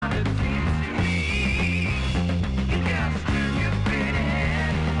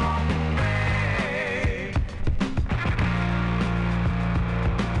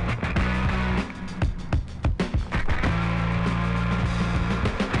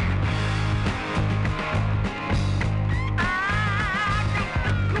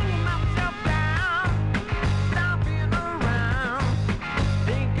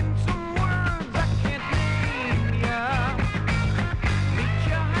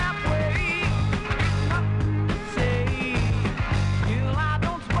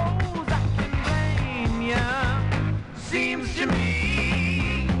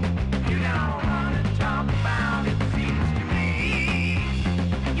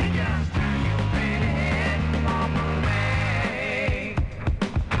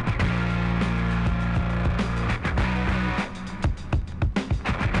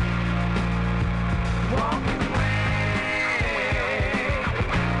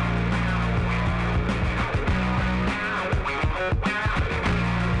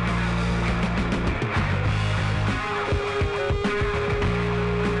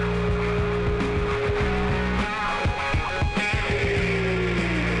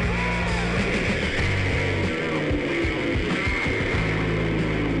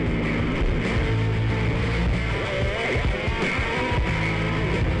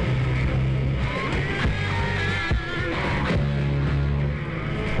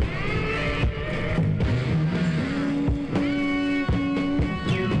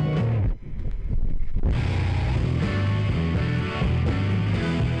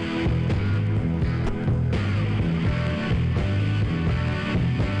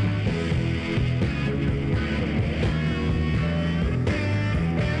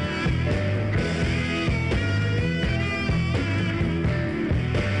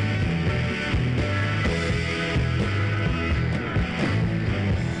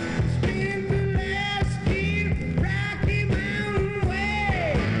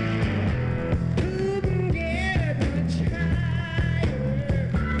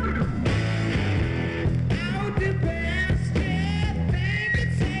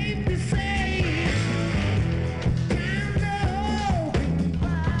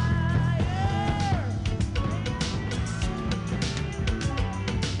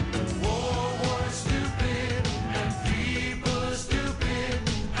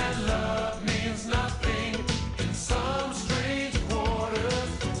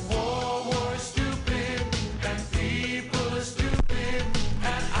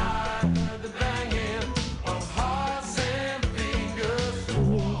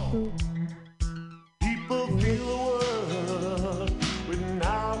People feel the world with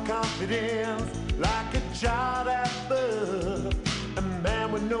no confidence, like a child at birth, a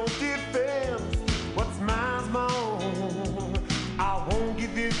man with no defense. What's mine's my own. I won't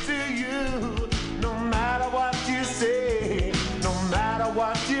give it to you, no matter what you say, no matter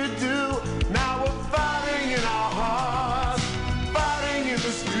what you do. Now we're fighting in our hearts, fighting in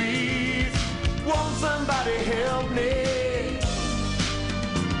the streets. Won't somebody help me?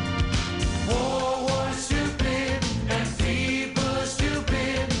 War was stupid and people are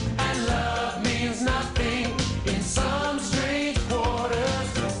stupid, and love means nothing in some strange quarters.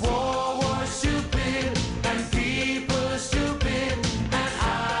 War was stupid and people are stupid, and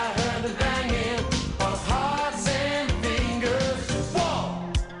I heard the banging of hearts and fingers.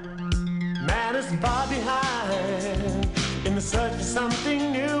 War! Man is far behind in the search for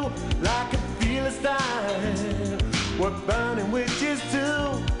something new, like a Philistine. We're burning witches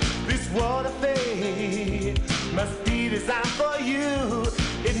too. This world of fate must be designed for you.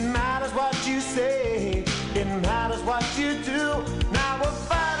 It matters what you say, it matters what you do. Now we're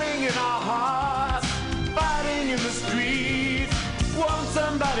fighting in our hearts, fighting in the streets. Won't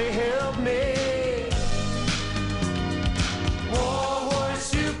somebody help me? War was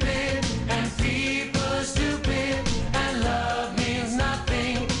stupid and people are stupid, and love means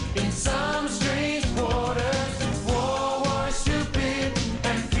nothing in some strange quarters. War was stupid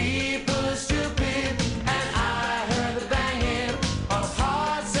and people are stupid, and I heard the banging of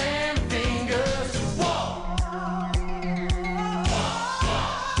hearts and fingers. War!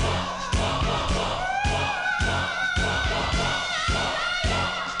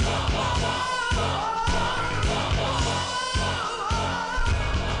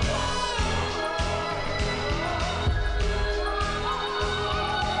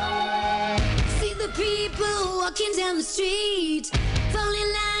 See the people walking down the street, fall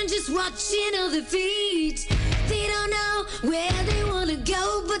in line just watching all their feet. They don't know where they wanna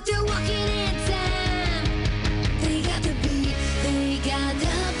go, but they're walking in time. They got the beat, they got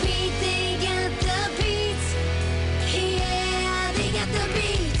the beat, they got the beat. Yeah, they got the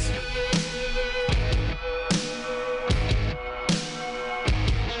beat.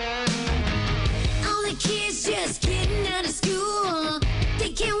 All the kids just getting out of school,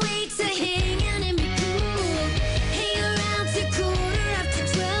 they can't wait to hang out and be cool. Hang around till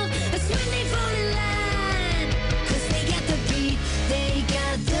 12:15. That's when they fall in line. 'Cause they got the beat, they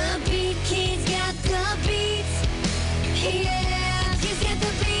got the beat. Kids got the beat. Yeah, kids got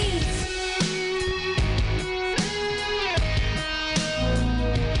the beat.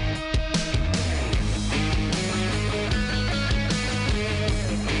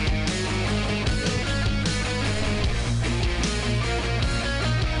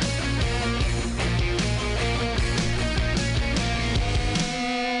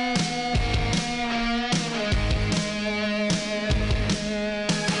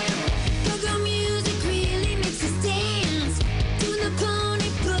 Go-go music really makes us dance. Doing the pony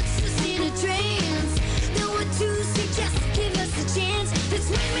puts us in a trance. Know what to suggest, give us a chance. That's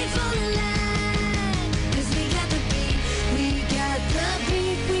when we fall in line. 'Cause we got the beat, we got the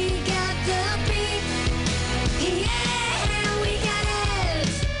beat, we got the beat. Yeah, we got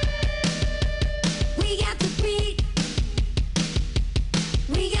it. We got the beat.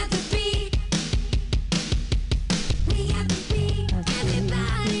 We got the beat. We got the beat.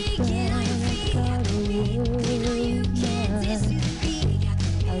 Everybody get on your feet. Got the beat. We know you can't dance to the beat. We got the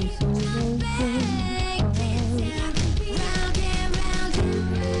beat. Jump back, dancing round and round and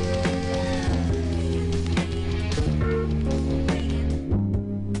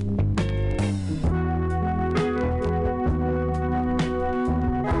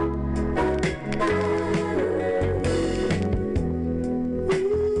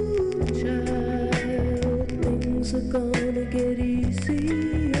Child, things are gonna get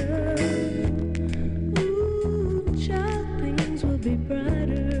easier. Ooh, child, things will be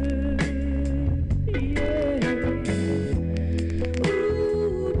brighter. Yeah.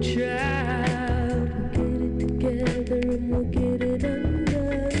 Ooh, child, we'll get it together and we'll get it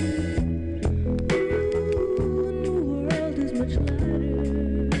undone. Ooh, the world is much lighter.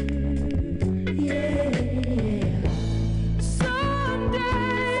 Yeah. Someday,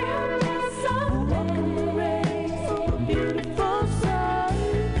 beautiful sun.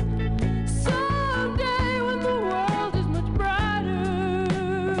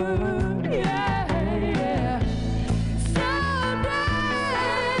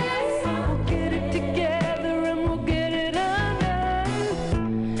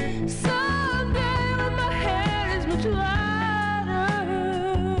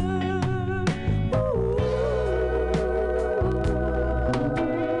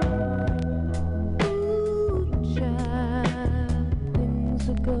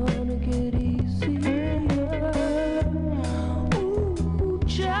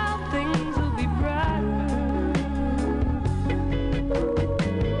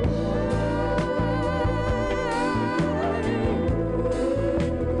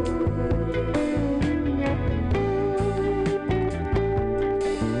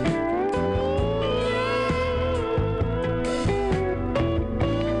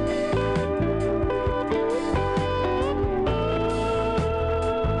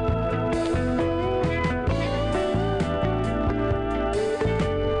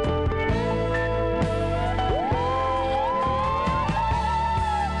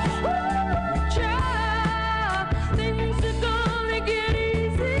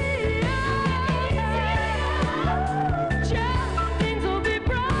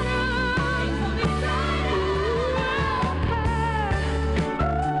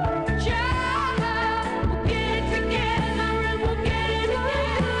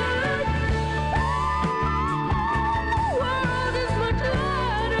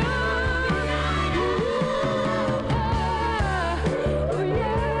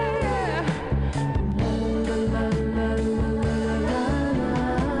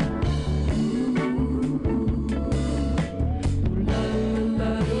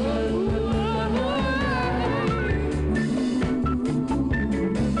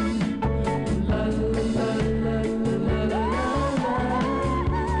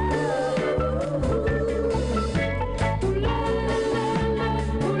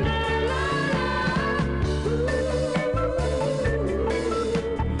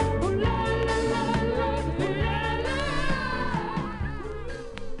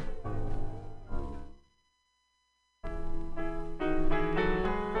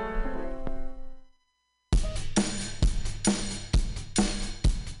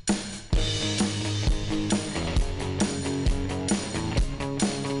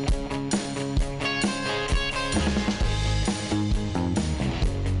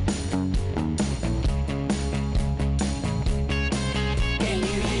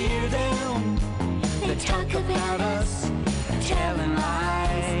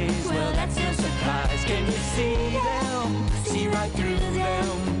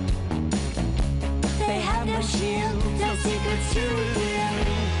 secrets to reveal.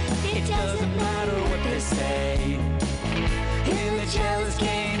 It doesn't matter what they say. In the jealous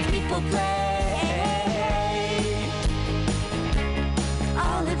games people play,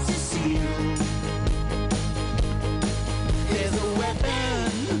 our lips are sealed. There's a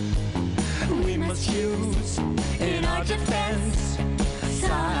weapon we must use in our defense.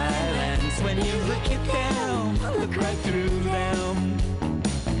 Silence. When you look at them, look right through them.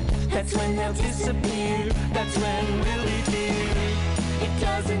 That's when they'll disappear. That's when we'll be dear. It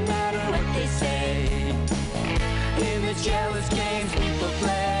doesn't matter what they say. In the jealous games people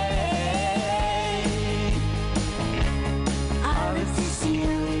play, our lips are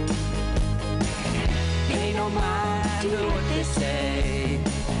sealed. Pay no mind to what they say.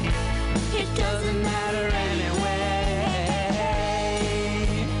 It doesn't matter anyway.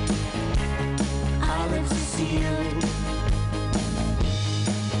 Our lips are sealed.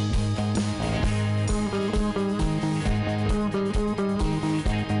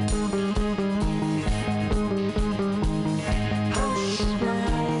 Hush, my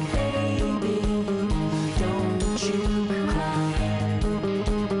baby, don't you cry.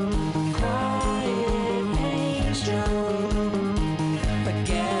 Quiet angel,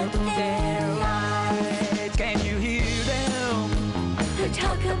 forget their lies. Can you hear them? They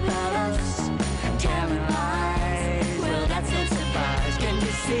talk about us, telling lies. Well, that's no surprise. Can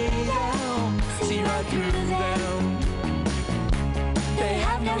you see them? See right through them. They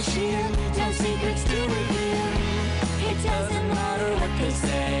have no shield, no secrets to reveal. It doesn't matter what they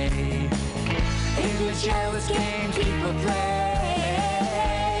say. In the jealous game people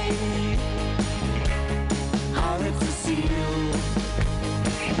play, our lips are sealed.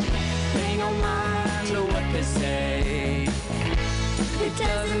 Pay no mind to what they say. It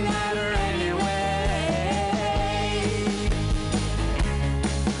doesn't matter anyway.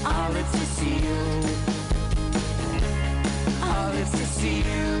 Our lips are sealed. Our lips are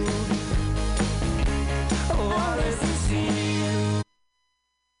sealed. Oh, our lips are sealed.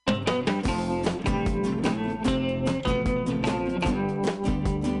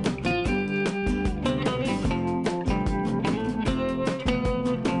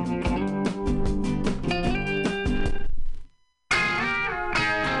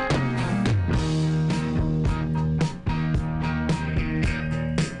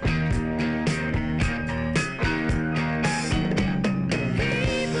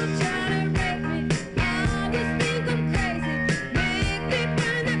 People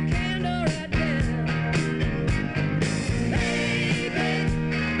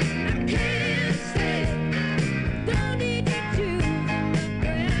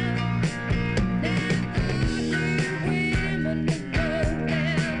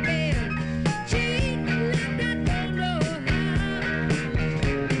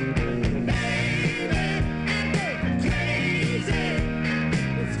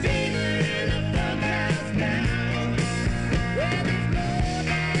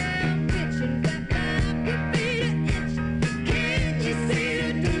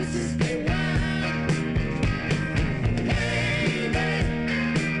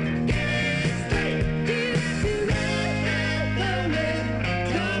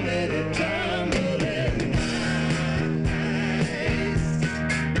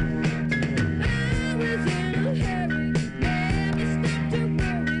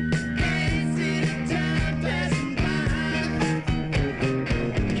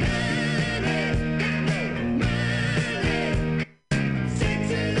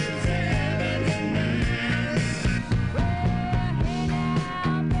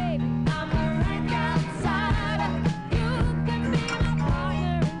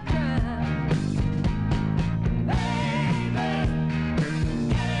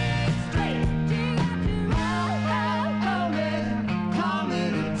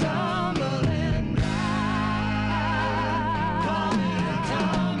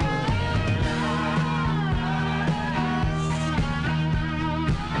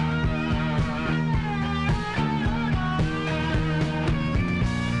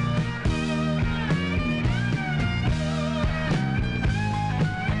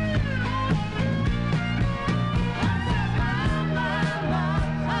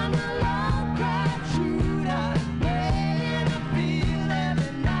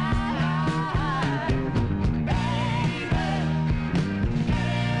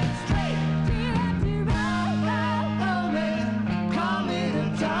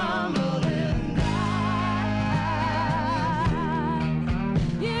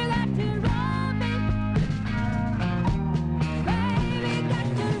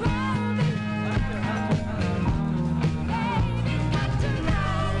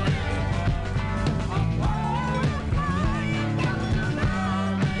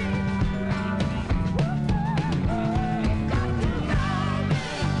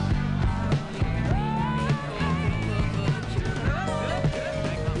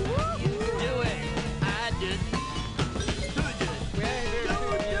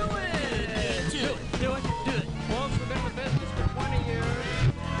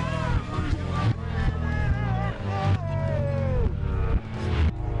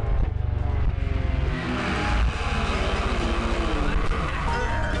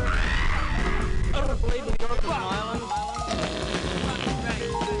believe New York is an island.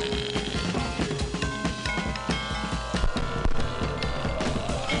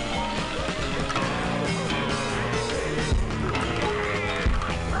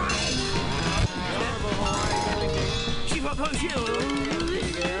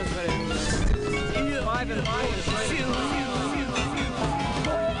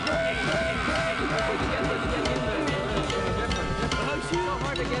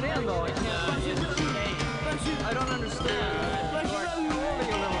 I don't understand.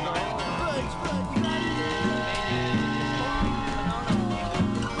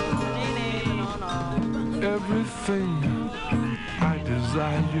 Everything I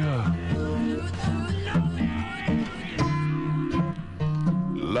desire,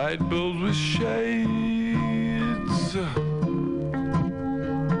 light bulbs with shades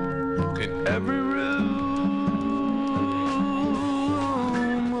in every room,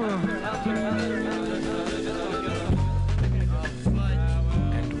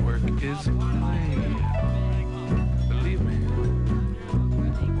 and work is play. Believe me,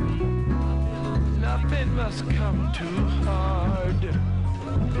 nothing must come too hard.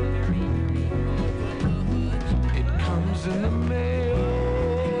 It comes in the mail.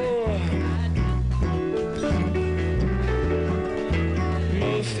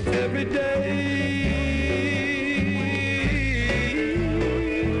 Most every day.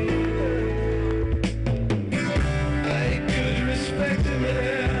 I could respect a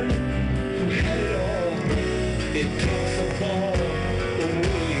man who had it all. It takes a ball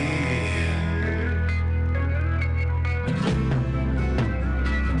away.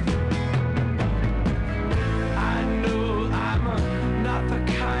 I know I'm not the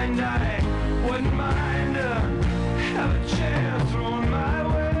kind I wouldn't mind have a chance thrown my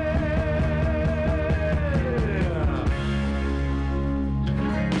way.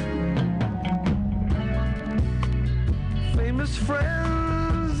 Famous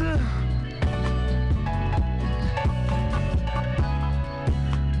friends,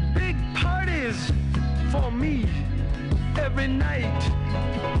 big parties for me every night,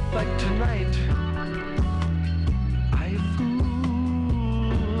 like tonight. I fool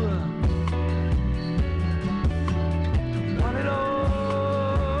want it all.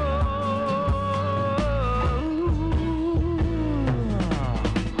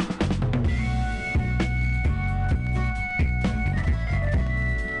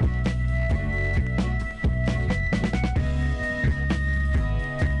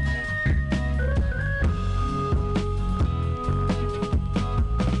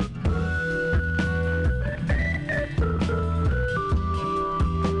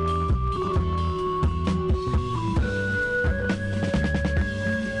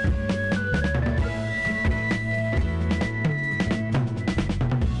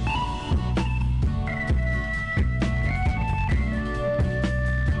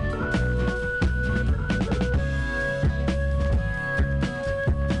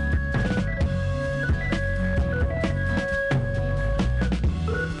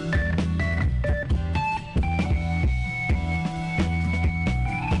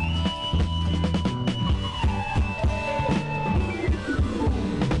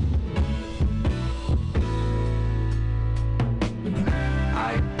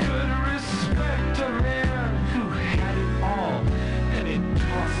 I could respect a man who had it all and he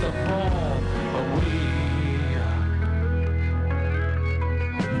tossed the ball away.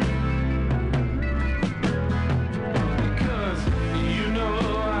 Because you know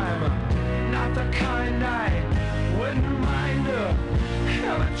I'm not the kind I wouldn't mind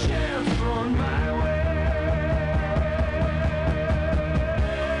have a chance thrown my way.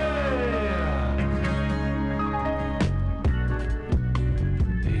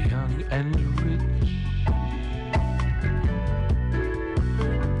 Young and rich,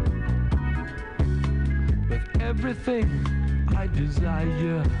 with everything I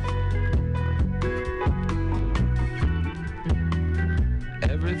desire,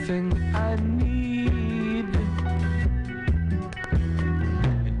 everything I need,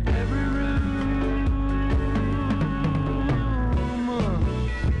 in every room,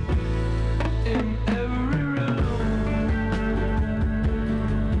 in every room.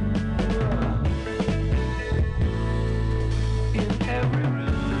 In every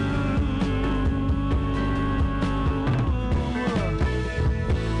room,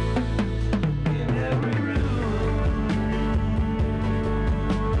 in every room.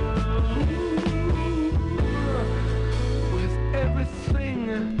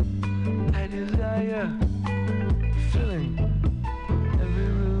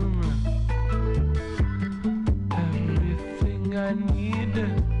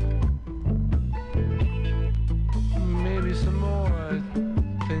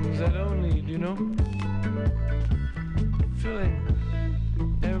 know? Filling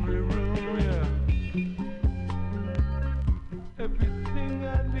every room, yeah. Everything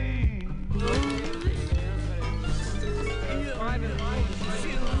I need.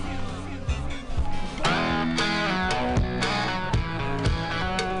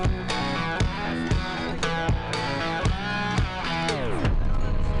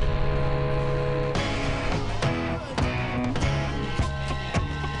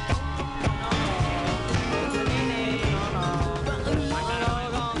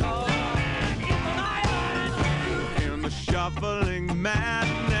 In the shuffling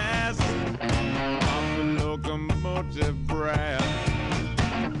madness of the locomotive breath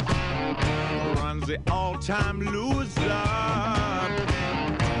runs the all-time loser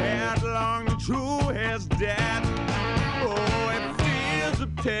headlong to his death. Oh, it feels the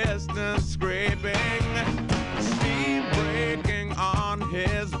piston scraping, steam breaking on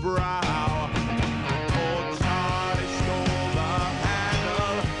his brow. Old Charlie stole the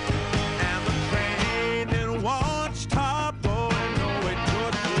handle, and the train didn't want to stop going. No, it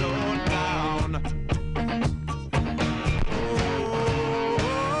could slow down.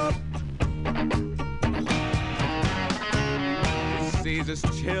 Oh. He sees his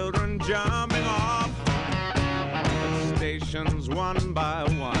children jumping off the stations one by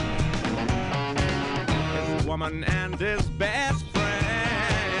one. His woman and his best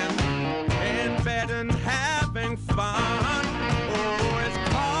friend in bed and having fun. Oh, he's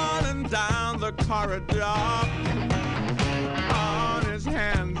calling down the corridor on his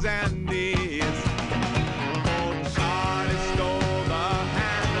hands and knees. Oh, Charlie stole the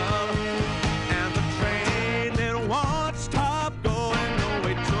handle, and the train didn't want to stop going. No,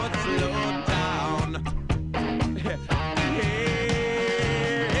 it could slow down. Yeah.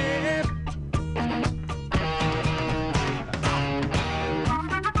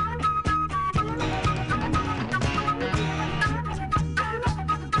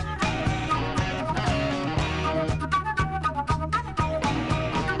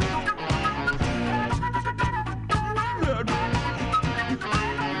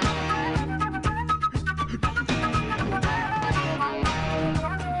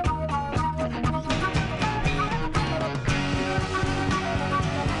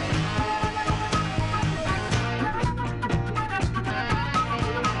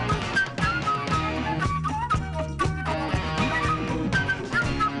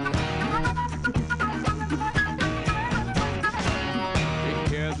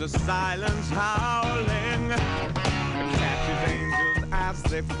 The silence howling catches angels as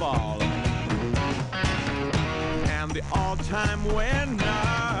they fall, and the all-time winner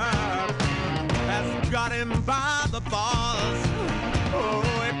has got him by the balls. Oh,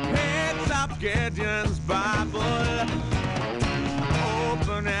 he picks up Gideon's Bible,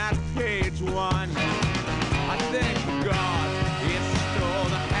 open at page 1. I thank God he stole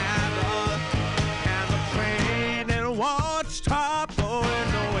the handle, and the train didn't want to stop going.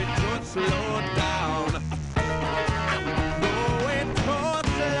 Slow down. No way to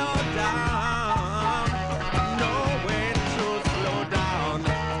slow down. No way to slow down.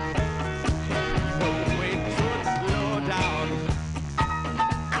 No way to slow down.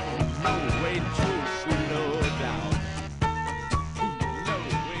 No way to slow down. No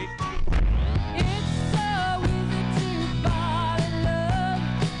way to. It's so easy to fall in love.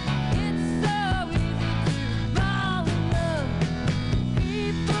 It's so easy to fall in love.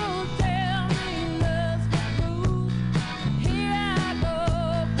 People tell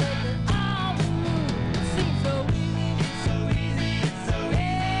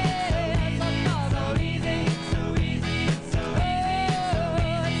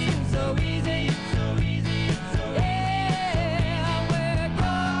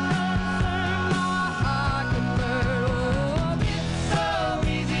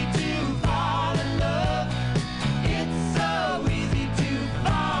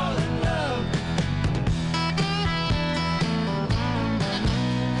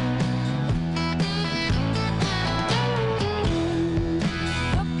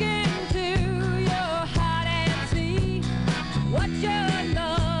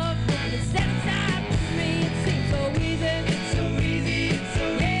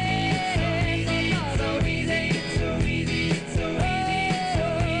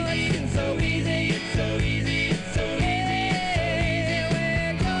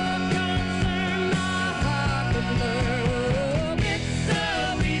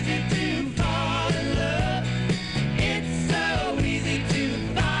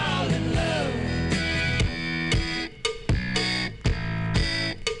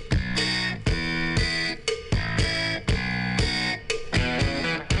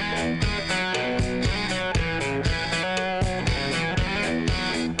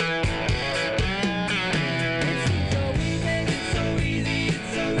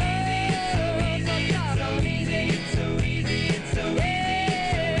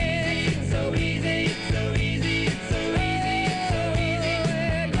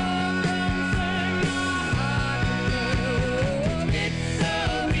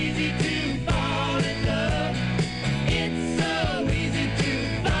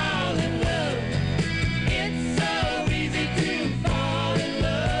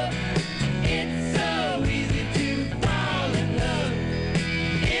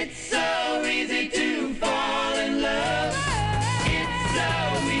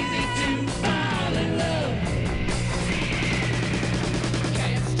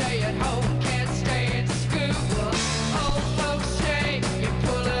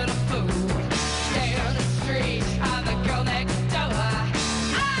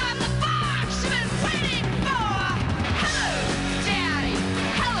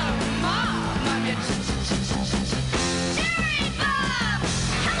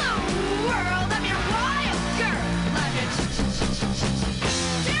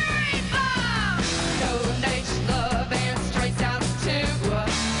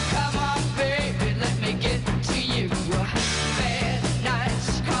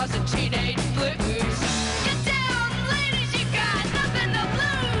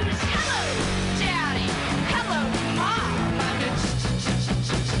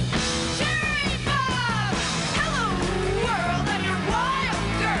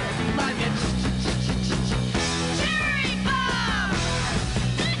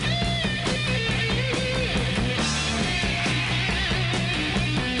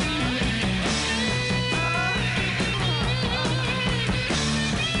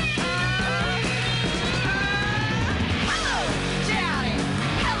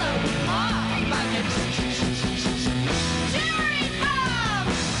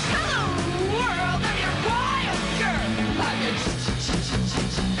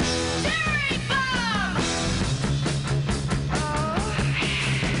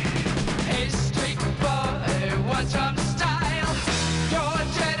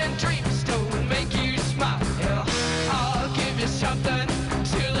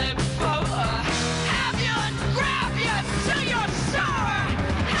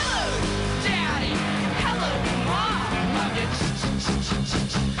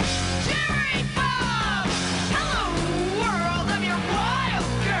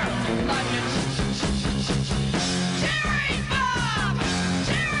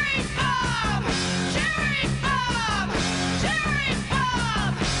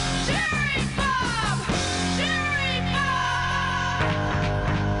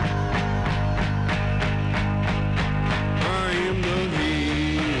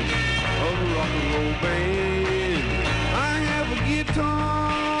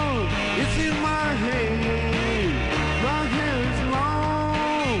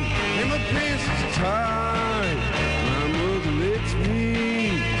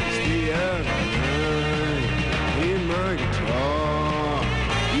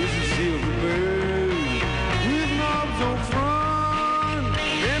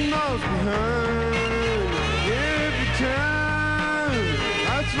behind every time I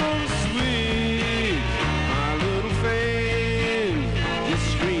throw the switch. My little fan is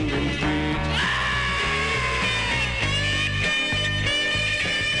screaming bitch.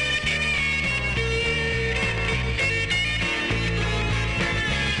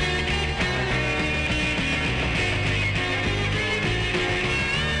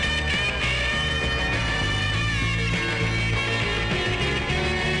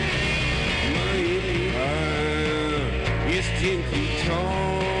 It's 10 feet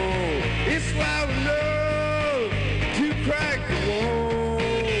tall. It's loud enough to crack the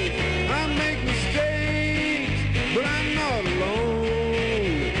walls. I make mistakes, but I'm not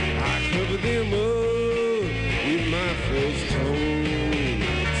alone. I cover them up with my first tone.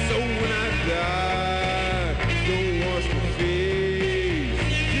 So when I die, don't wash my face.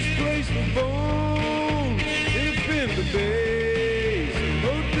 Just place my bones in a fender base.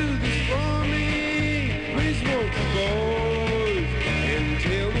 Oh, do this for me. Please won't you, boys, and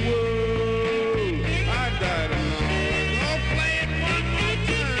tell the world I died alone. I'll play it one more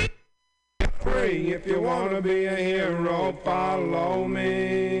time. Pray if you want to be a hero, follow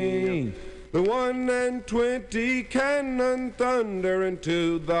me. The 1 and 20 cannon thunder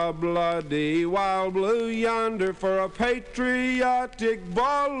into the bloody wild blue yonder for a patriotic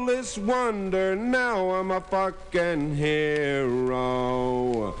ballless wonder. Now I'm a fucking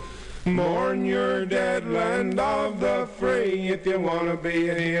hero. Mourn your dead land of the free. If you want to be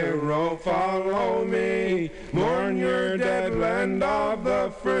a hero, follow me. Mourn your dead land of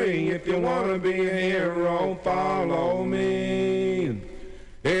the free. If you want to be a hero, follow me.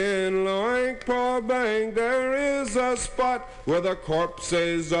 In Loinkport there is a spot where the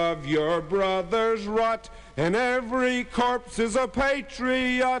corpses of your brothers rot, and every corpse is a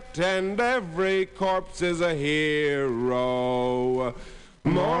patriot, and every corpse is a hero.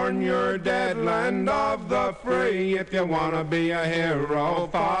 Mourn your dead land of the free. If you want to be a hero,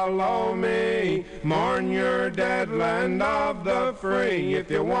 follow me. Mourn your dead land of the free. If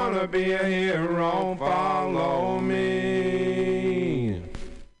you want to be a hero, follow me.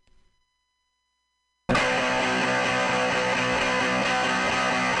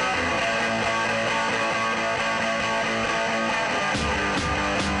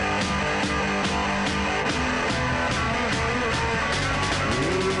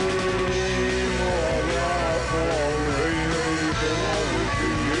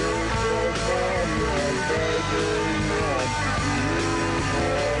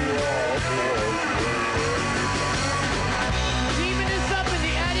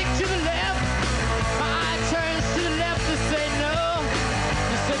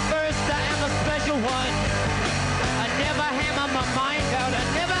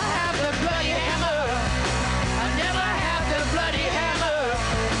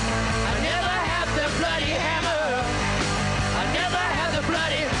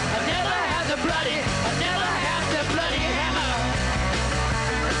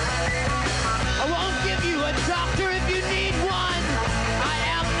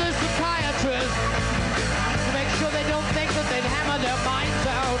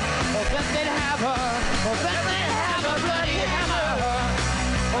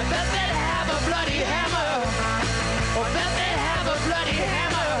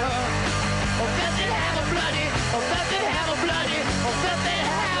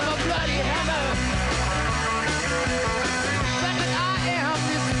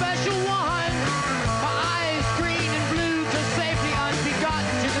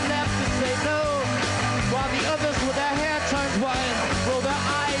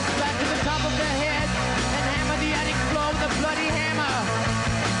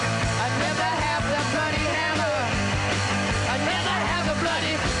 I never have the bloody hammer.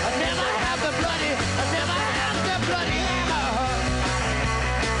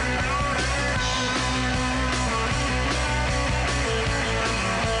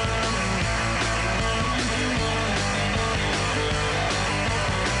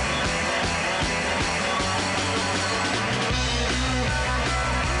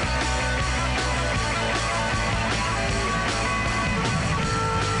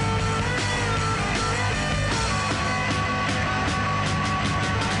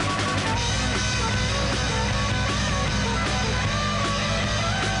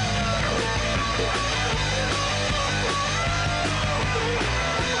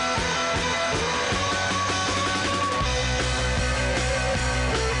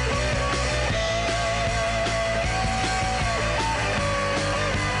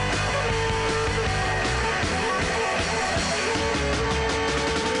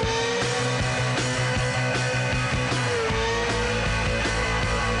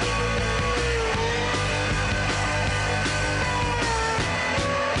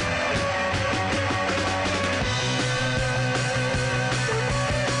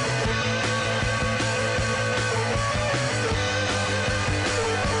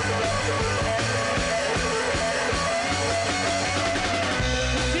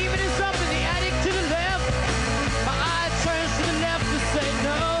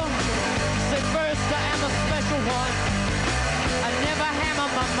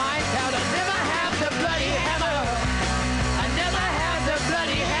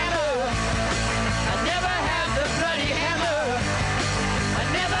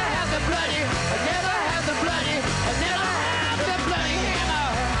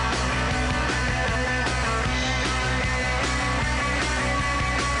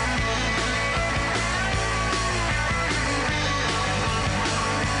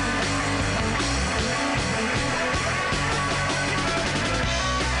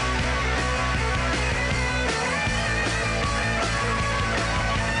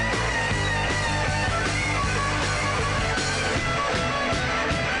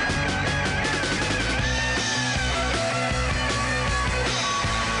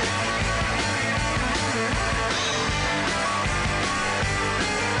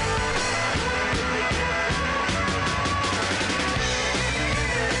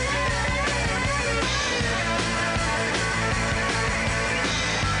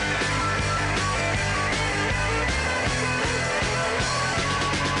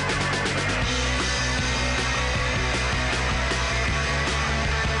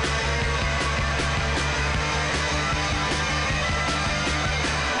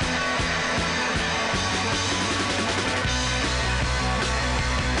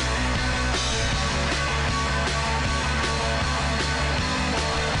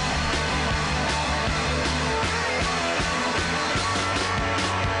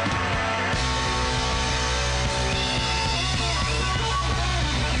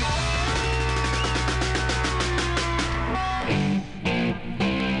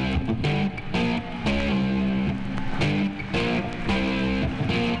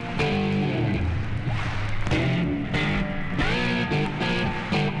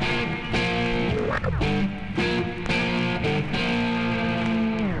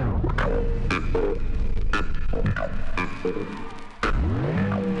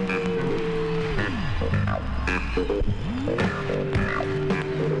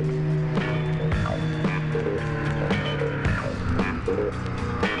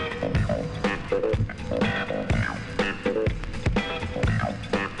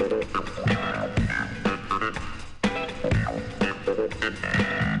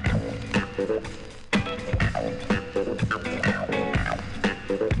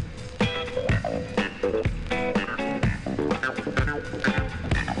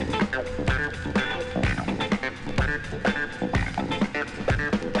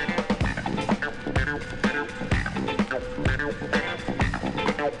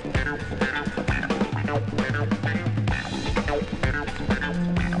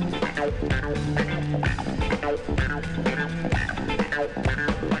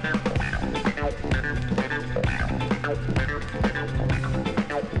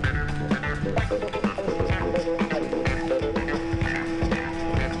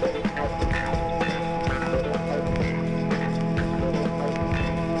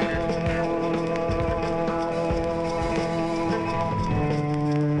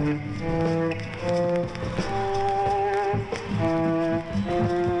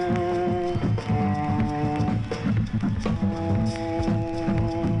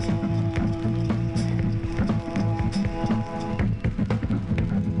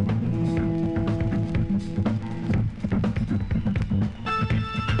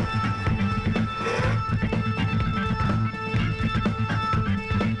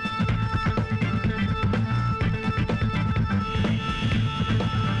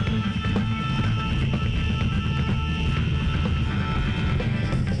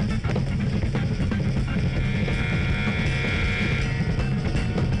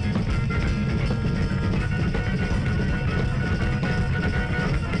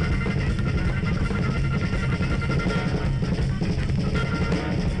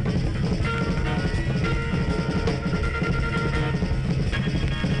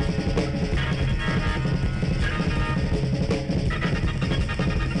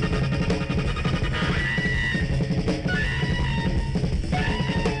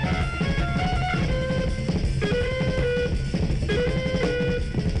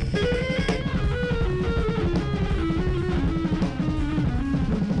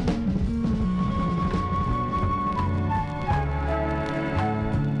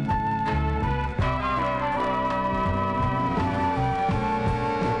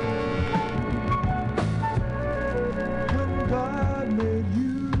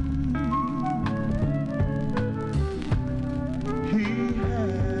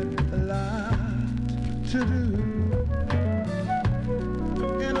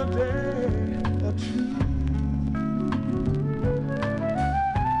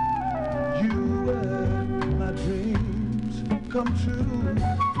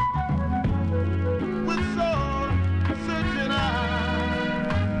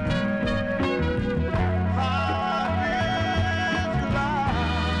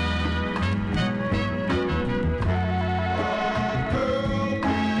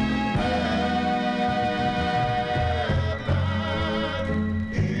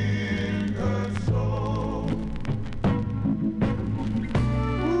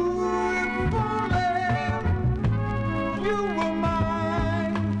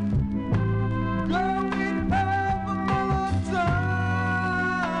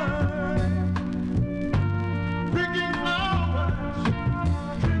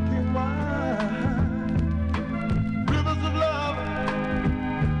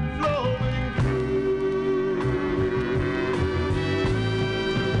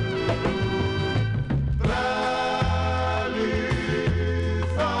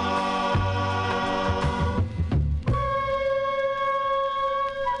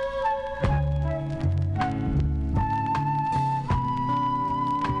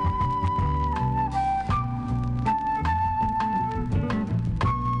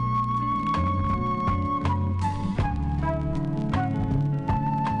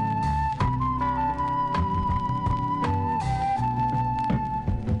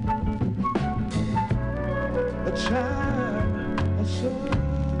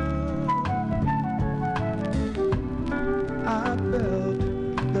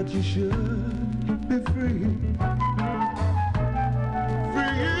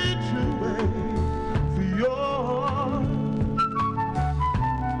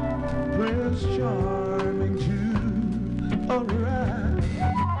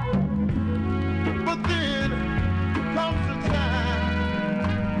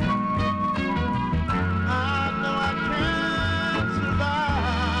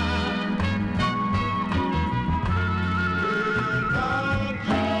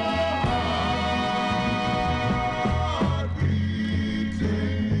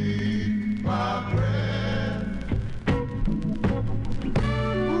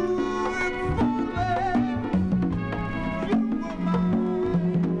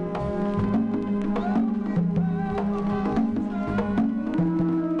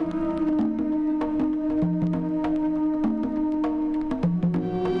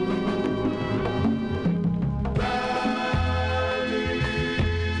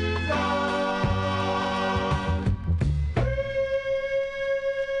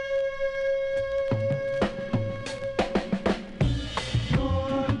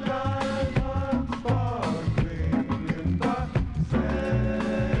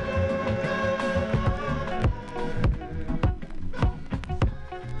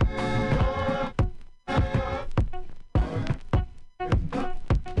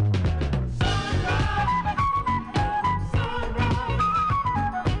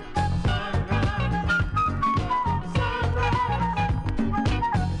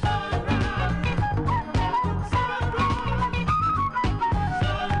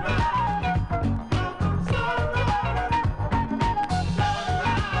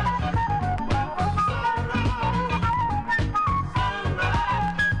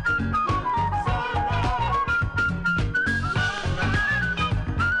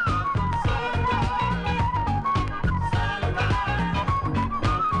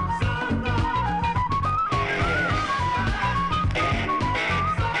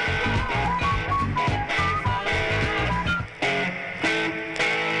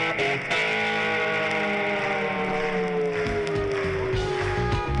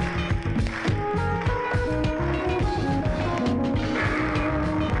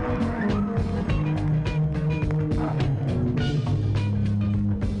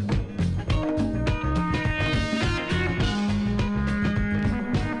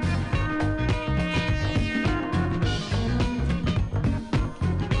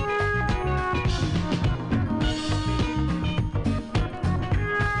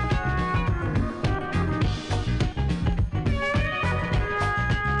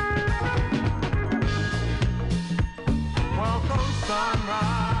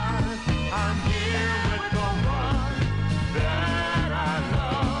 sunrise. I'm here with the one that I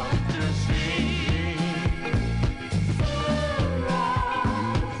love to see.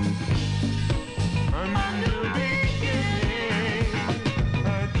 Sunrise, a new beginning, a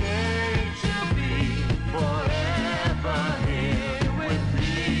day to be forever here with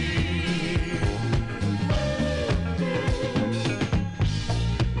me.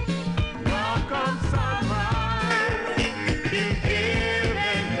 Welcome sunrise, you give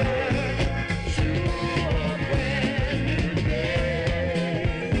and take to a brand new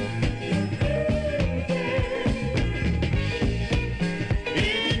day.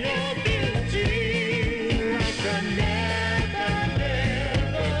 In your beauty, like a never,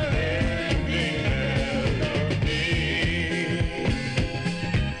 never ending melody.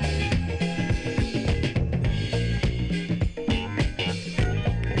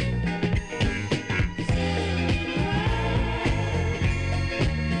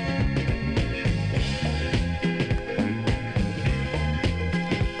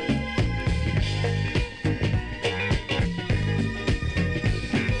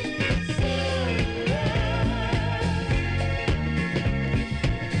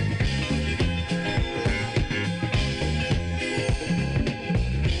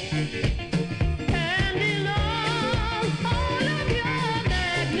 And in all of your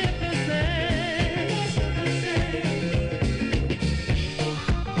magnificence,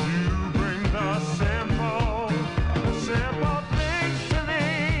 you bring the simple things to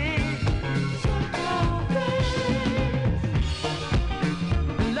me. Simple things,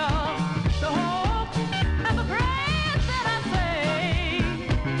 love, the hope, and the prayers that I say.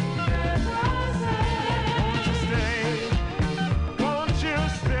 Won't you stay? Won't you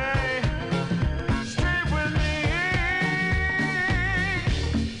stay? Stay with me.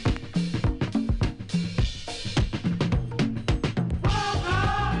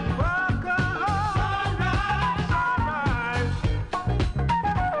 Welcome, welcome, sunrise, sunrise.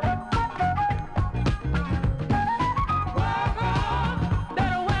 Welcome,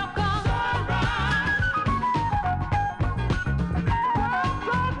 better welcome, sunrise.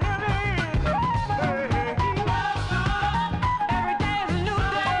 Welcome, here it is. Welcome, every day is a new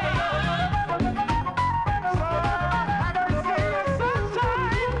day. So happy to see the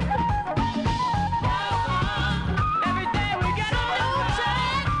sunshine. Welcome, every day we get a new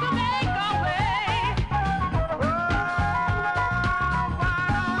chance to make our way. Why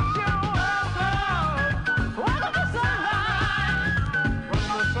don't you welcome the sunrise,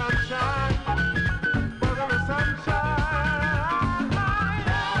 welcome the sunshine, welcome the sunshine.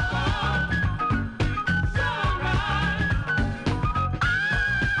 Welcome, sunrise.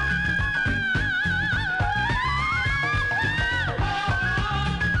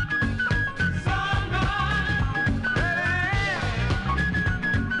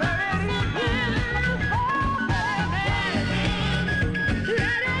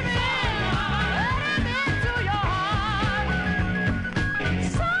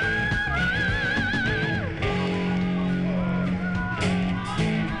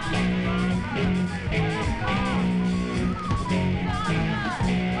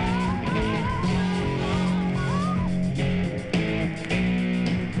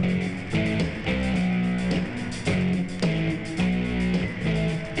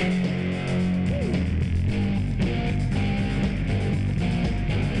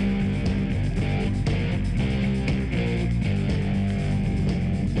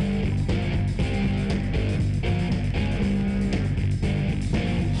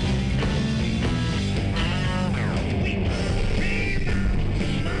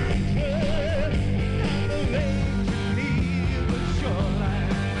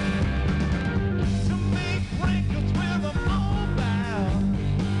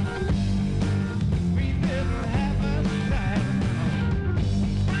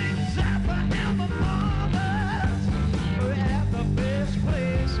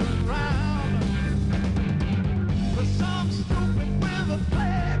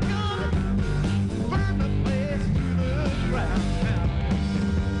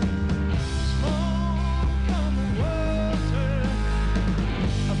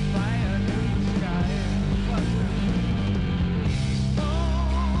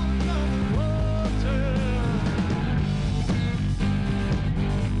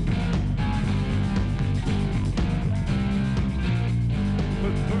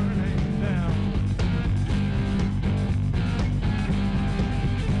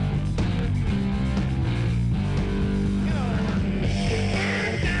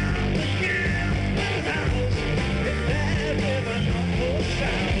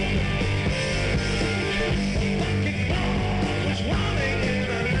 What's wrong?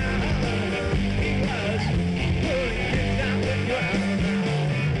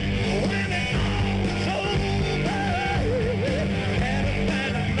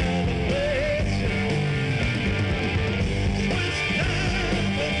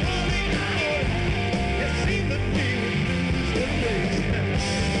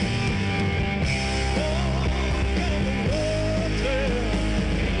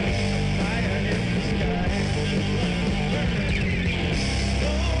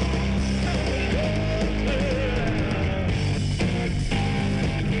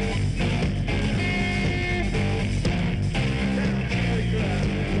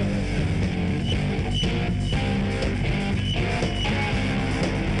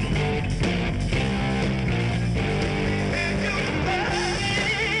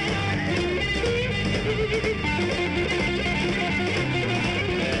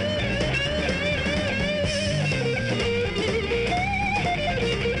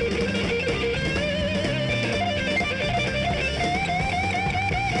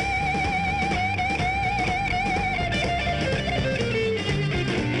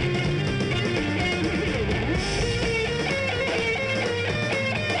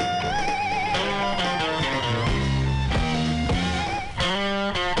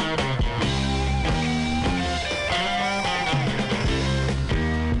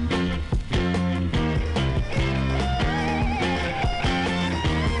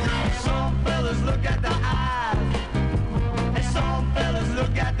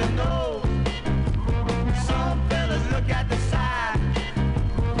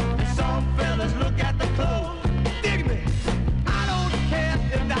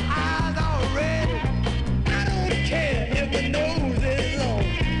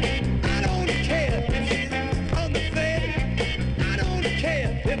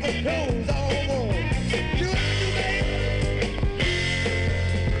 the clothes all warm. Do I do, baby?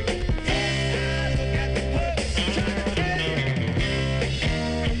 First I look at the purse, I'm trying to tell you.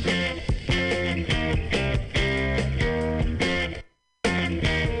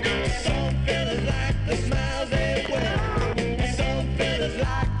 Some fellas like the smiles they wear. Some fellas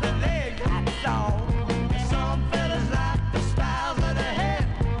like the leg hats off. Some fellas like the styles of the head.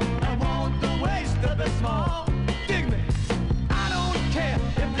 I want the waist to be small. Dig me. I don't care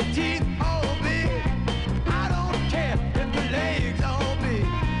if the teeth all big. I don't care if the legs all big.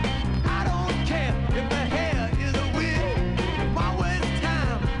 I don't care if the hair is a wig. Why waste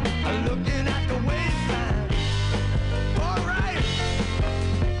time looking at the waistline? All right.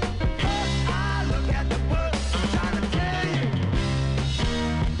 First I look at the purse. I'm trying to tell you.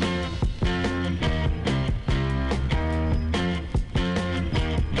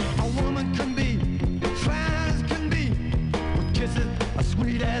 A woman can be fine as can be, with kisses as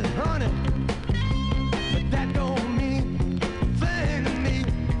sweet as honey. But that don't mean a thing to me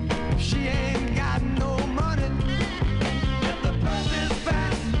if she ain't got no money. If the purse is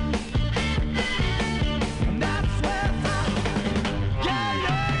fat, and that's where it's at. Yeah,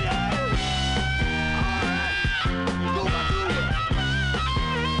 yeah, yeah. All right. Go it.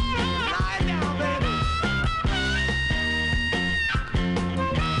 Lie down, baby.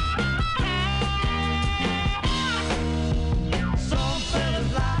 Some fellas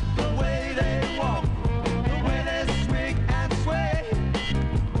like the way they walk, the way they swing and sway.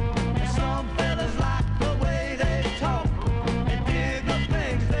 Some fellas like the way they talk, they dig the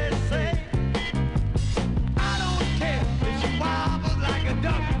things they say. I don't care if she wobbles like a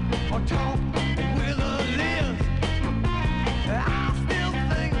duck or talk with a lisp. I still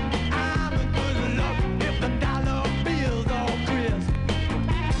think I'm a good luck if the dollar bills all crisp.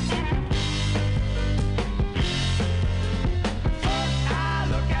 First I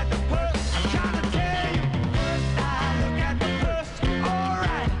look at the purse, I'm trying to tell you. First I look at the purse,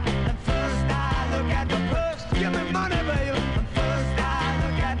 alright. And first I look at the purse, give me money, baby. And first I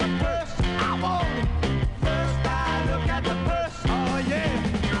look at the purse, I want it. First I look at the purse, oh yeah.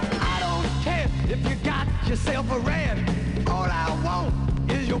 I don't care if you got yourself a rat. All I want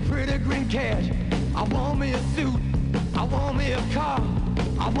is your pretty green cash. I want me a suit, I want me a car.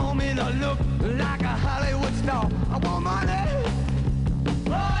 I want me to look like a Hollywood star. I want money.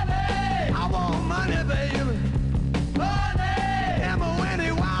 Money! I want money, baby. Money!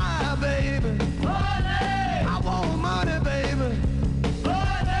 M-O-N-E-Y, baby. Money! I want money, baby.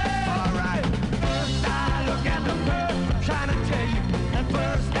 Money! All right. First I look at the purse, I'm trying to tell you. And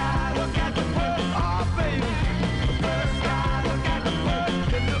first I look at the purse, oh baby. First I look at the purse,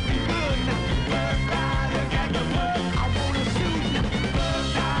 it's looking good now. First I look at the purse, I want a suit now.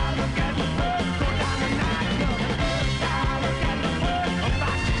 First I look at the purse, go down the nightclub. First I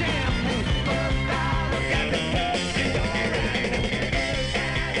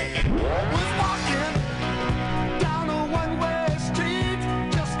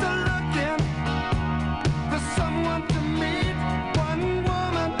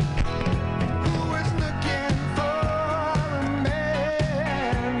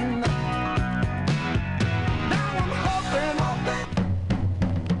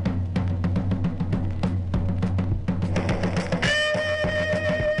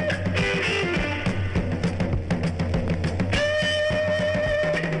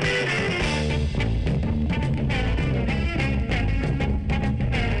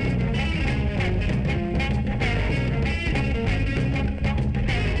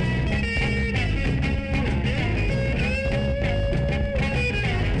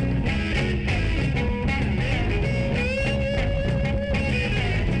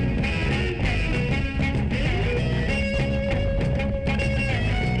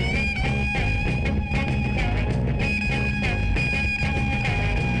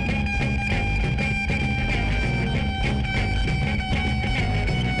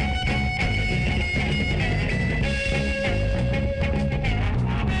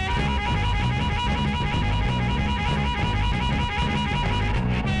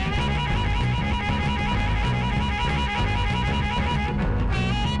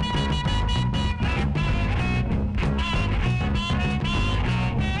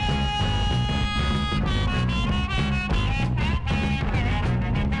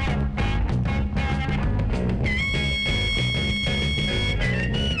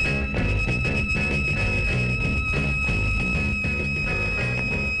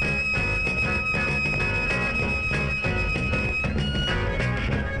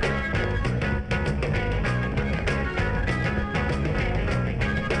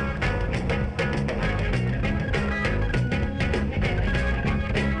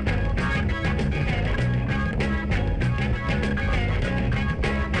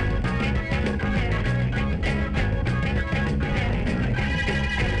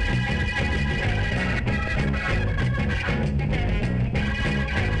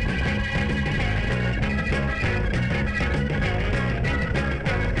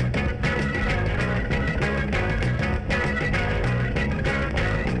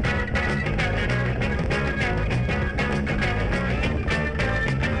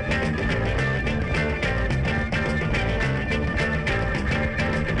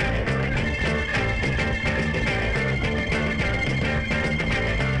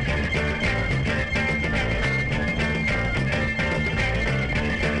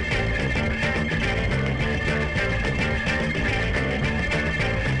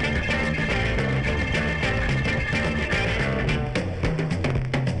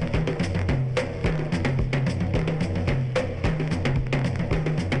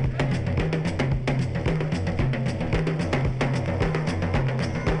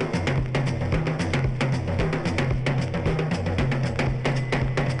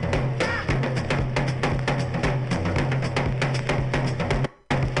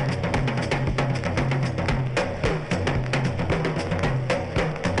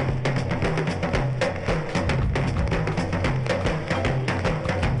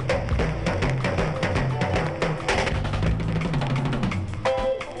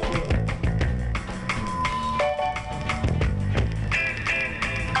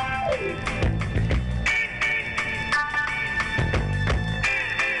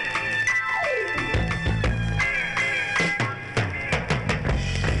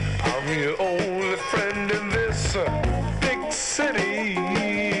me your only friend in this big city.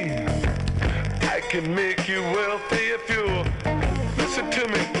 I can make you wealthy if you listen to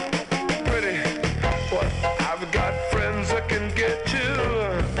me, pretty. Well, I've got friends that can get you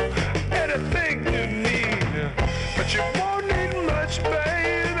anything you need, but you won't need much,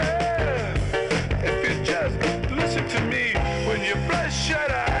 baby, if you just listen to me. When you bloodshot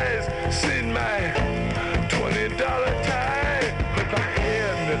eyes see my $20 tie, put my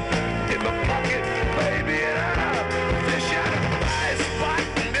hand in my pocket, baby, and I'll fish out a high spot,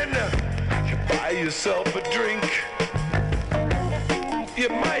 and then you buy yourself a drink. You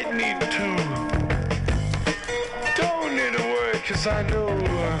might need two. Don't need to worry, 'cause I know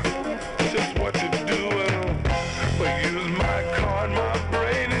just what to do. Well, use my car and my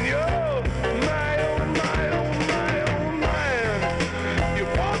brain, and you're my, oh my, oh my, oh my. You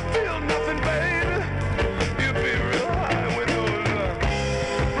won't feel nothing, baby. You'll be real high with those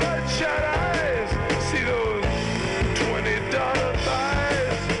bloodshot eyes. See those $20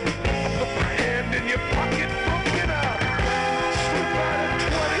 thighs. I put my hand in your pocket book and I'll slip out a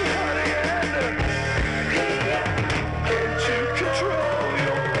 20, honey, and can't you control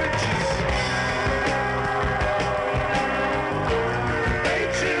your bitches?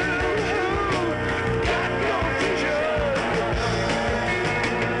 Ain't you got no vision?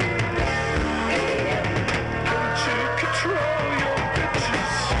 Can't you control your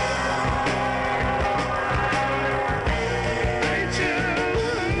bitches? Ain't you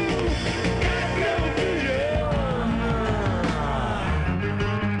got no vision?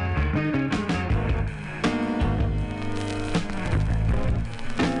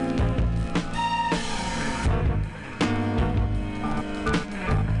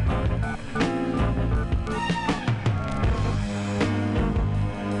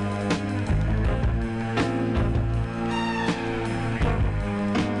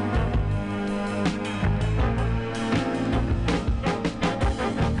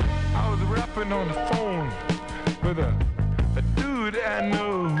 I was rapping on the phone with a dude I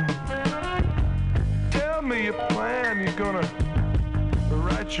know. Tell me your plan, you're gonna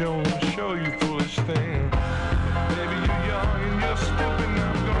write your own show, you foolish thing. Baby, you're young and you're stupid, and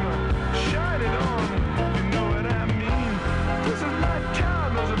I'm gonna shine it on. You know what I mean? This is my town,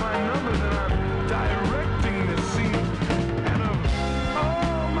 those are my numbers, and I'm directing this scene. And of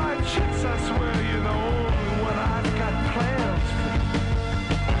all my chicks, I swear you're the only one I've got plans for.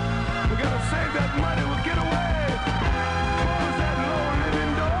 We gotta save that money, we'll get away. Close that low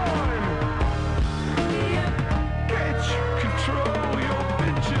living door. Can't you control your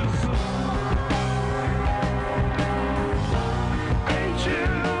bitches? Ain't you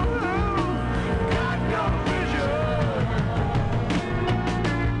got no vision?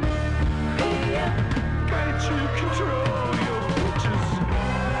 Can't you control your bitches?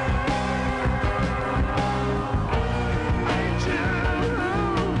 Ain't you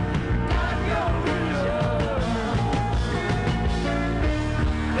got no vision?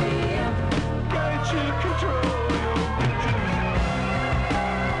 Can't you control your bitches?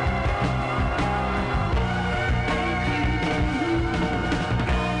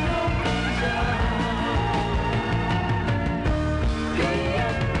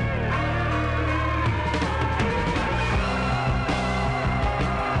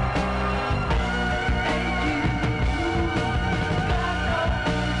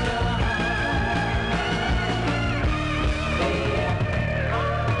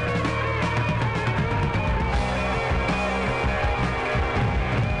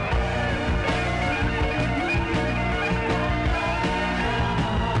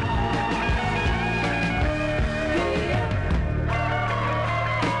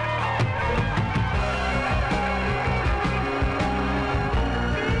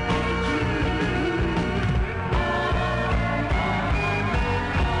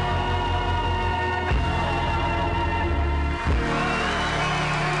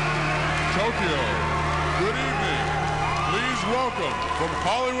 Tokyo, good evening. Please welcome from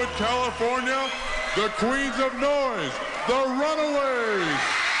Hollywood, California, the Queens of Noise, the Runaways.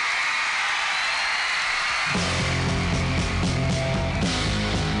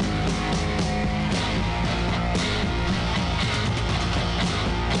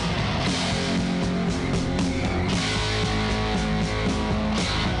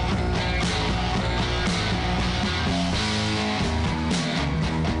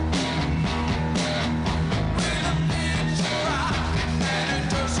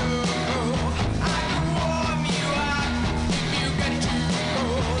 I can warm you up, you get to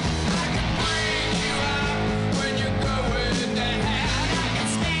go.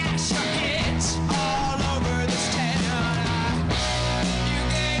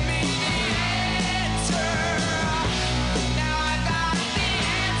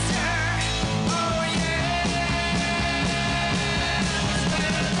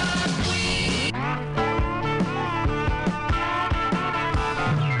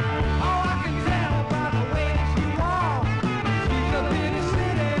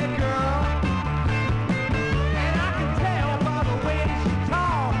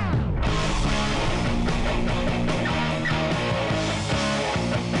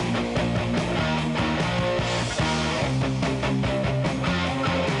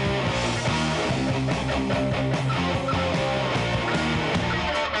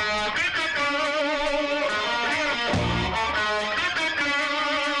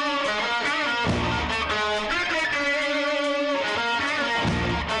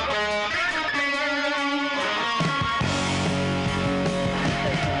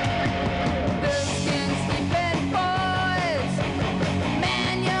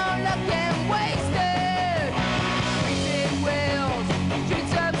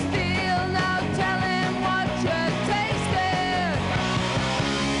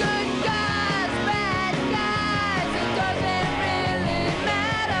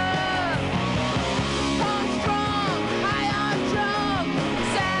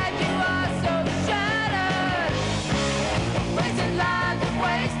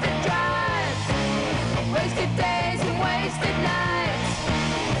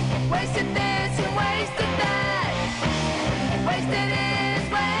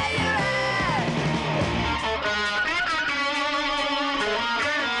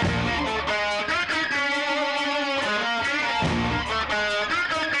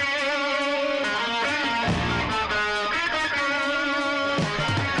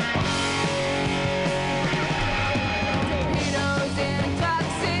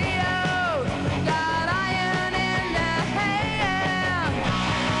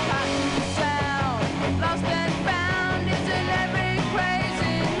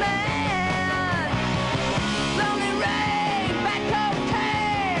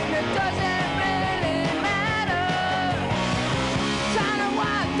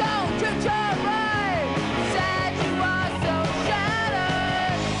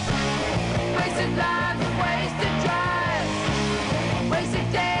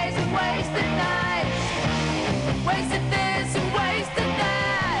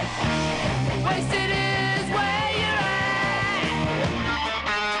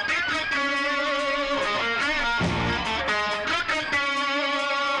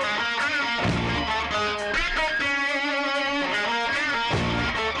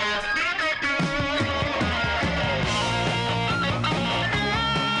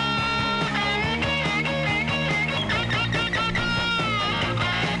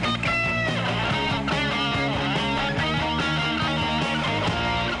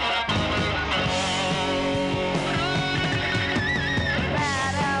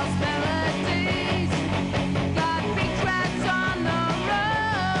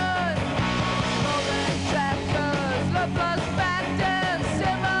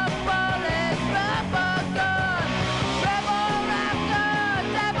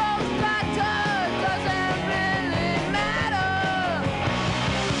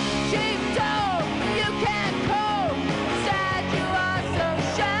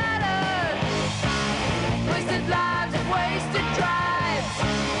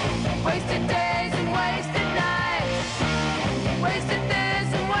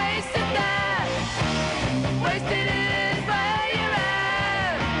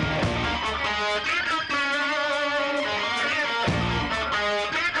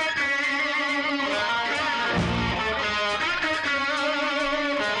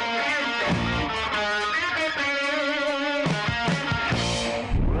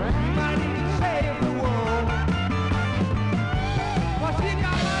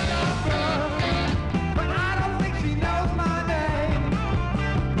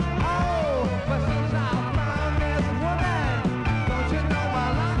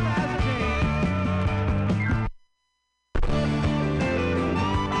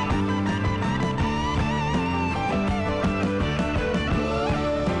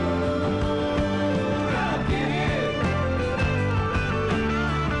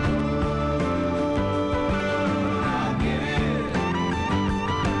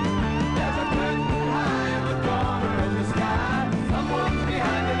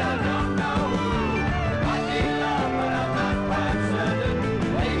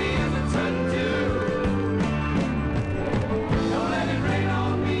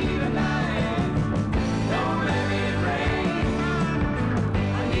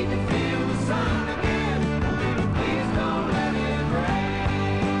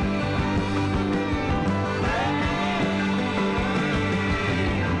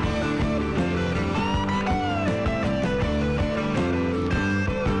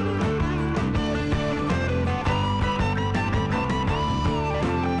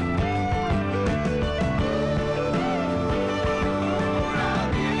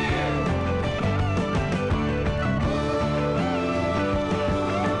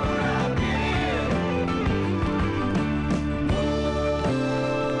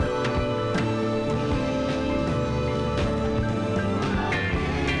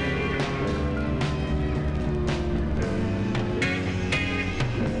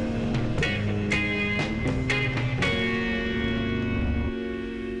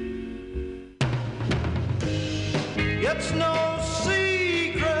 It's no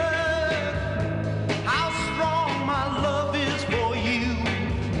secret how strong my love is for you.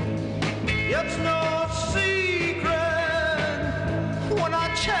 It's no secret when I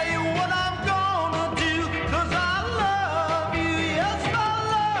tell you what I'm gonna do, 'cause I love you, yes I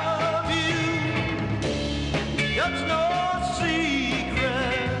love you. It's no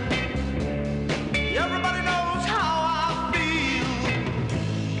secret, everybody knows how I feel.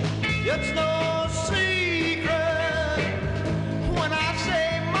 It's no secret when I say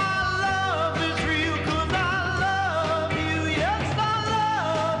my love is real, 'cause I love you, yes I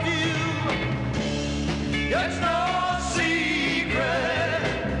love you. It's no secret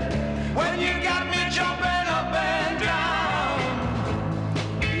when you got me jumping up and down.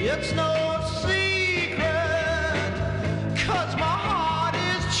 It's no secret 'cause my heart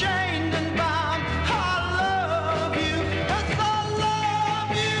is chained and bound. I love you, yes I love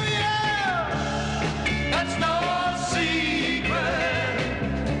you, yeah.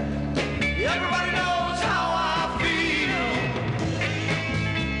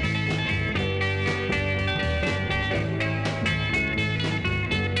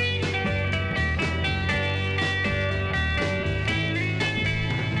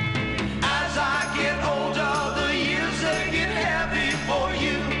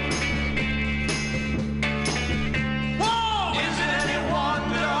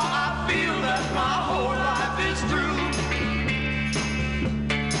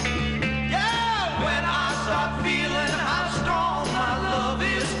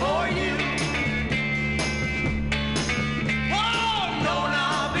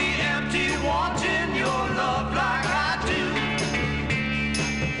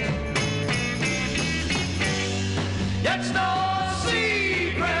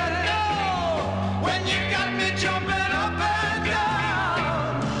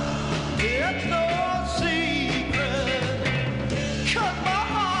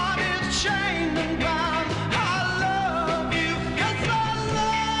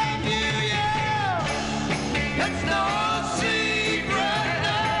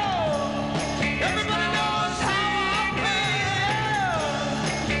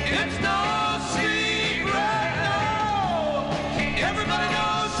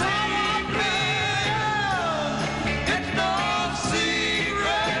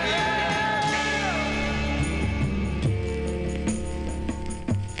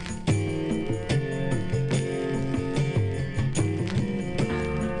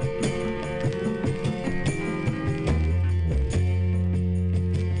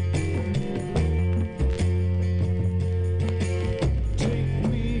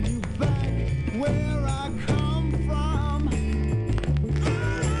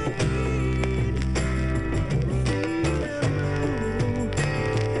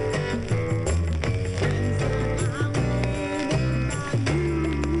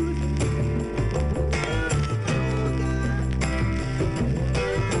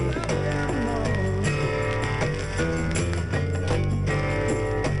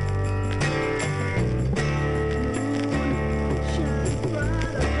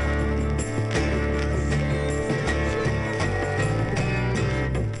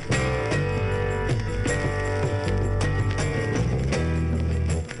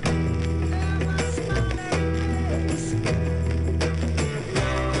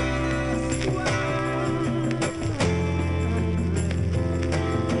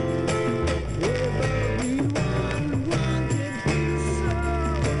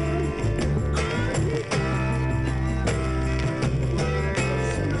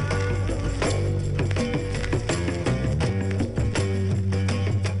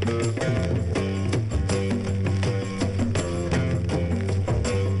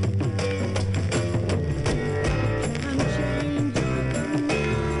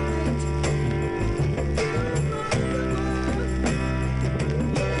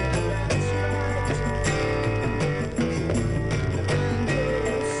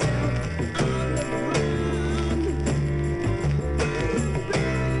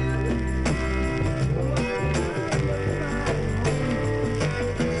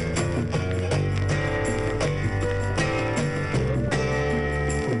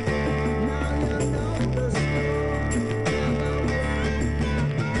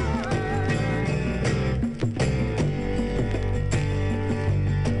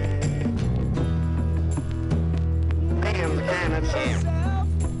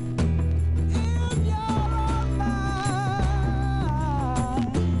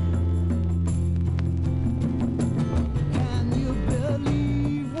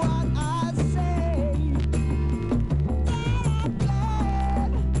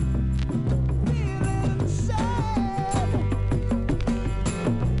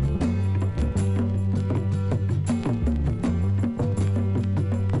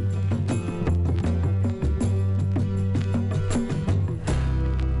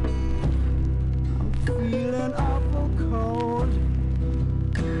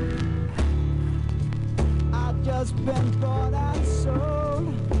 been bought and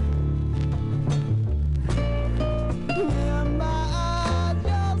sold. In my eyes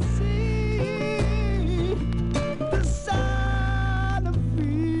you'll see the sign of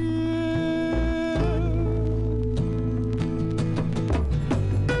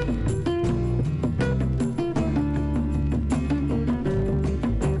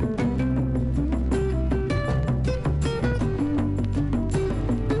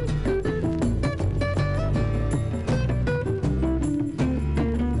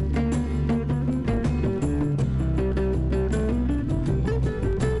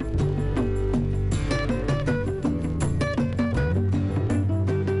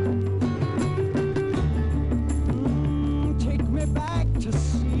take me back to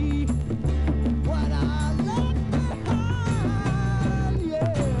see what I left behind,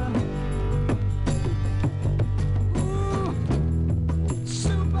 yeah. Ooh,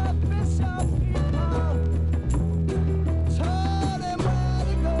 superficial people told him where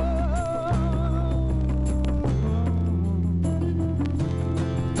to go.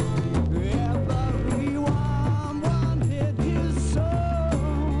 Everyone wanted his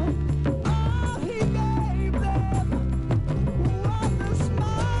soul. All he gave them was a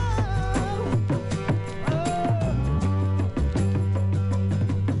smile.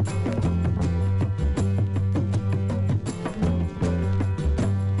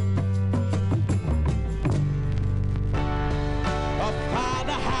 Oh,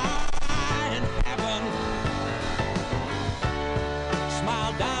 Father high in heaven,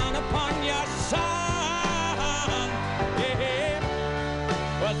 smile down upon your son. Yeah,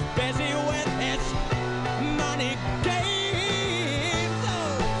 was busy with his money games,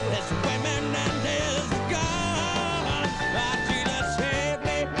 his women and his guns. But Jesus saved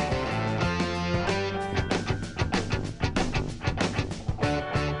me.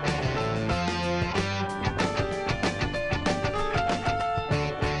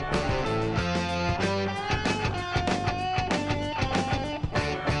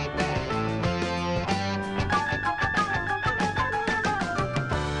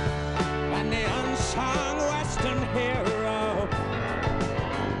 And the unsung western hero,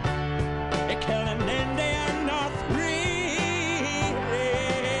 he killed an Indian or three,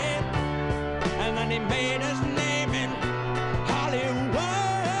 and then he made his name in Hollywood,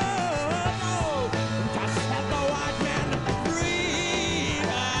 to set the white man free.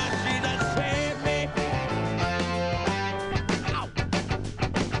 Jesus saved me. Ow.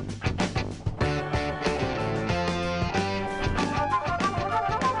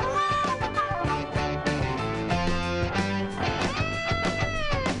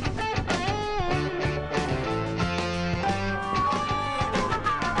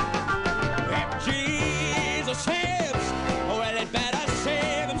 If Jesus saves, well, he'd better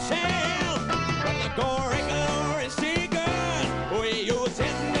save himself. From the gory glory seekers, we use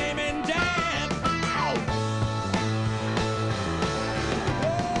his name in death. Ow!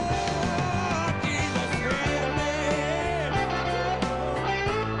 Oh, Jesus saved me.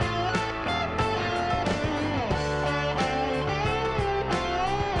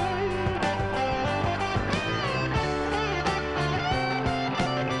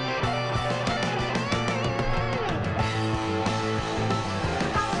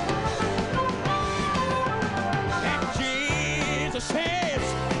 If Jesus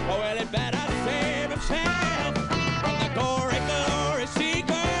saves, well, he'd better save himself. From the gory glory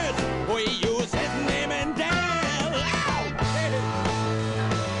seekers, we use his name in death. Ow!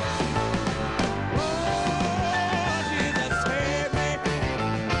 Oh, Jesus saved me.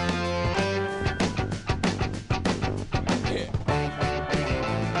 Yeah.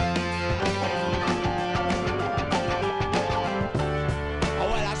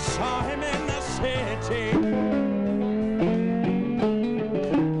 Well, I saw him in the city.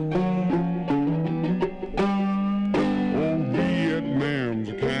 Old Vietnam's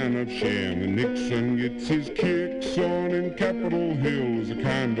a kind of sham, and Nixon gets his kicks on, and Capitol Hill is a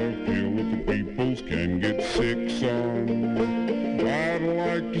kind of hill that the peoples can get sick on. I'd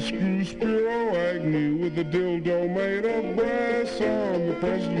like to screw Spiro Agnew with a dildo made of brass on. The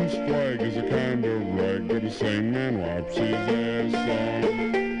president's flag is a kind of rag that a sane man wipes his ass on.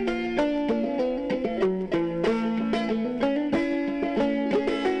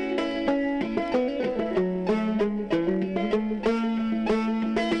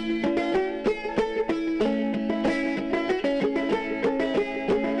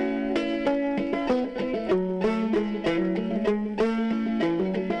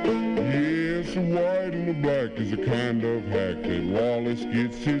 Is a kind of hack that Wallace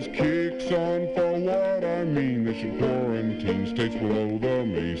gets his kicks on. For what I mean, they should quarantine states below the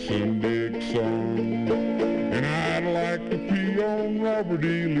Mason-Dixon. And I'd like to pee on Robert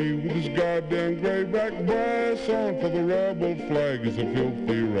E. Lee with his goddamn grayback brass on, for the rebel flag is a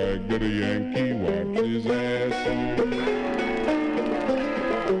filthy rag that a Yankee wipes his ass on.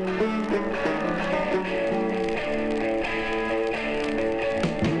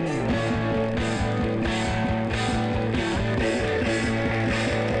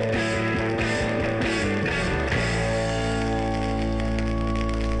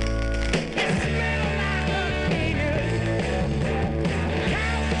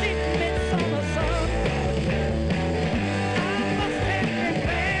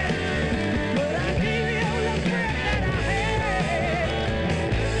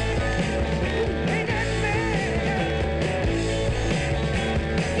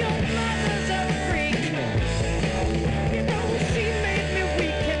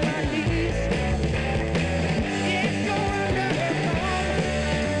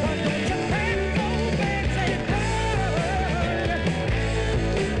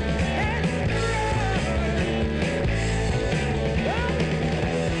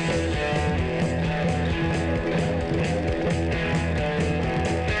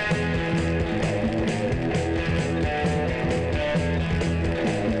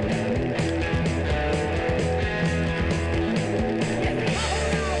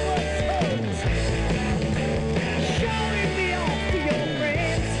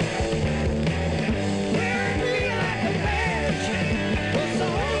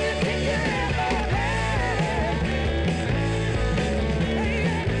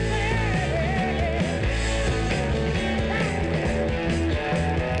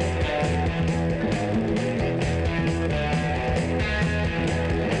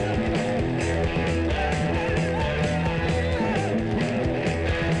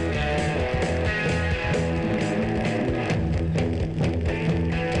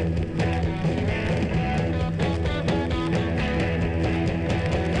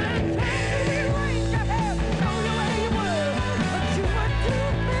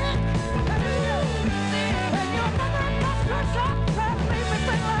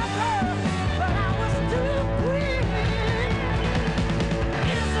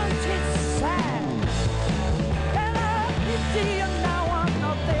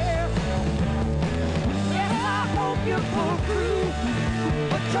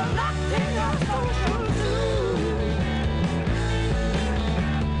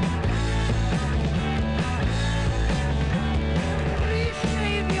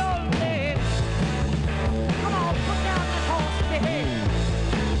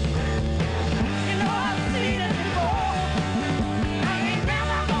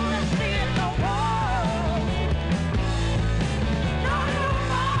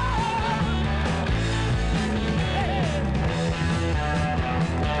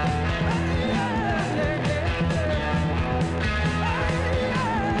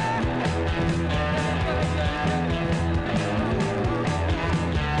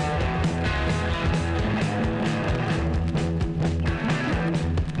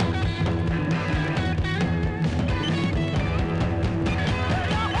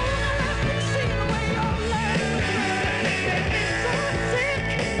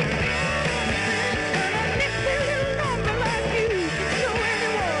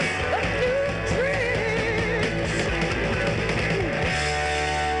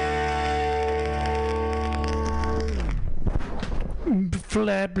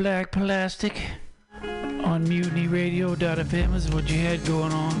 Flat Black Plastic on MutinyRadio.fm is what you had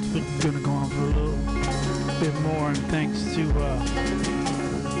going on. It's going to go on for a little bit more, and thanks to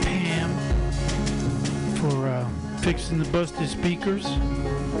Pam for fixing the busted speakers.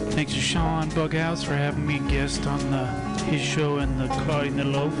 Thanks to Sean Bughouse for having me guest on his show and the Claudine the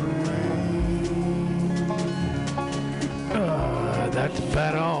Loaf. That's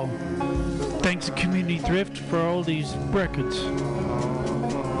about all. Thanks to Community Thrift for all these records.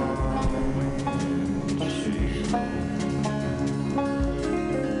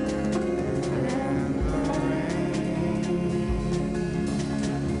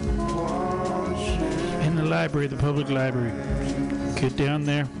 In the library, the public library. Get down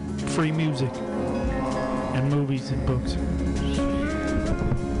there, free music and movies and books.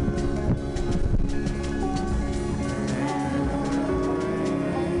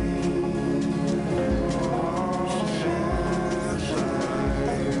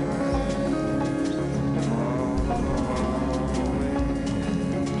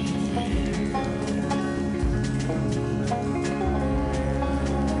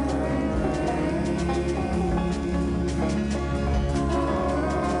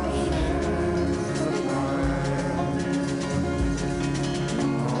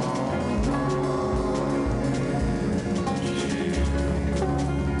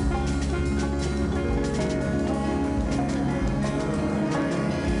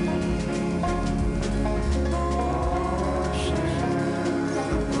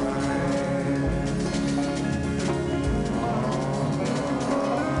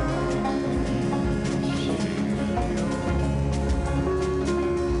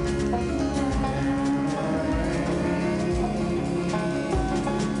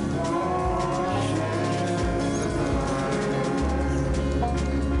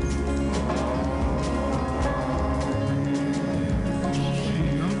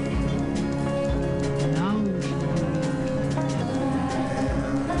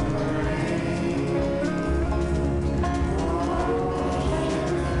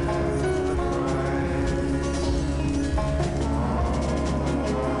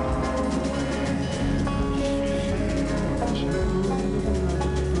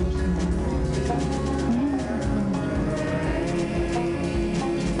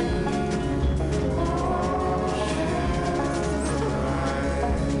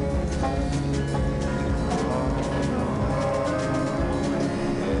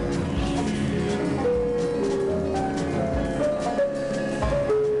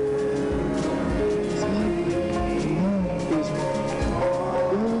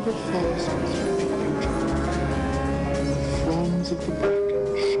 forest was very beautiful. The fronds of the bracken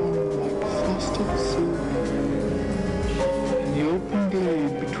shone like frosted silver. In the open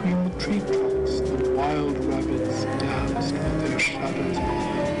glade between the tree trunks, the wild rabbits danced with their shadows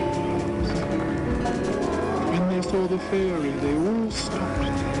behind the grass. When they saw the fairy, they all stopped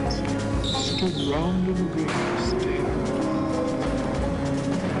dancing, stood round in a ring, staring.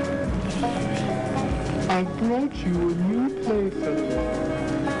 I've brought you a new playfellow.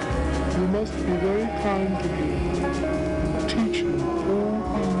 You must be very kind to him and teach him all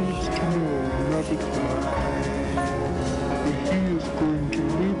he needs to know in rabbit land. For he is going to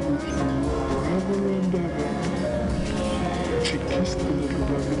live with you forever and ever. She kissed the little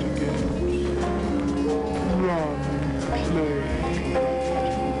rabbit again. Run and play, little rabbit.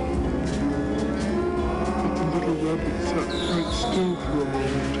 But the little rabbit sat quite still for a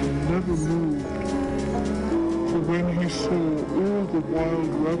moment and never moved. For when he saw all the wild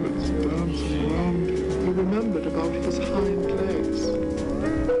rabbits dancing around him, he remembered about his hind legs.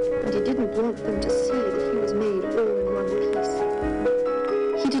 And he didn't want them to see that he was made all in one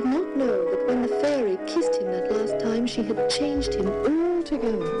piece. He did not know that when the fairy kissed him that last time, she had changed him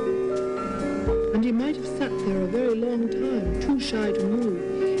altogether. And he might have sat there a very long time, too shy to move,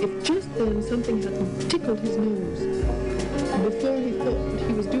 if just then something hadn't tickled his nose. And before he thought what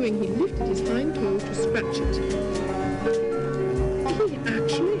he was doing, he lifted his hind toe to scratch it. He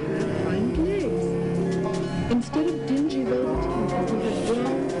actually had hind legs. Instead of dingy velveteen, he had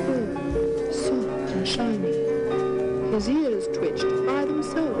brown fur, soft and shiny. His ears twitched by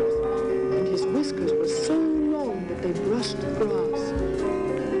themselves, and his whiskers were so long that they brushed the grass.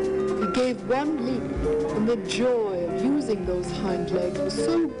 He gave one leap, and the joy of using those hind legs was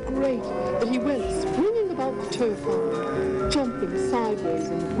so great that he went swinging about the turf mound, jumping sideways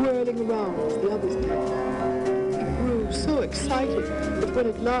and whirling around as the others did. He grew so excited that when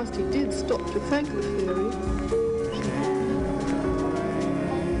at last he did stop to thank the fairy,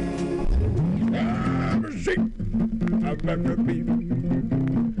 I'm a sheep, I'm a beat.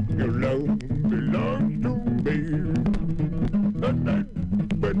 Your love belongs to me. The night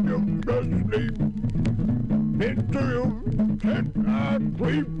when you're asleep, into your tent I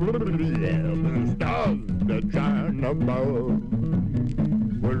creep. The stars that shine above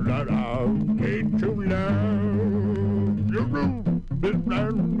will not outgate to love. Your roof is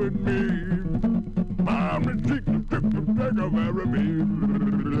blind with me. I'm the secret trip to take a very big.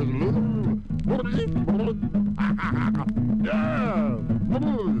 Yeah.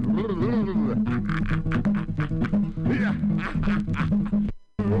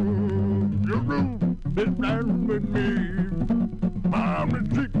 Your roof is blind with me. I'm the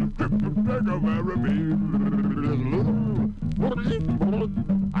secret trip to take a very big.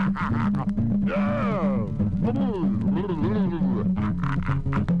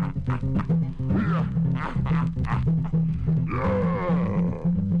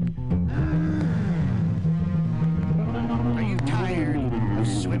 Are you tired of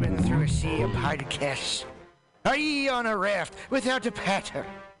swimming through a sea of podcasts? Are ye on a raft without a paddle?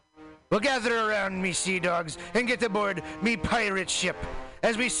 Well, gather around me, sea dogs, and get aboard me pirate ship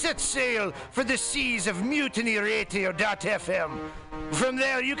as we set sail for the seas of MutinyRadio.fm. From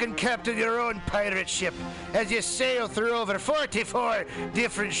there, you can captain your own pirate ship as you sail through over 44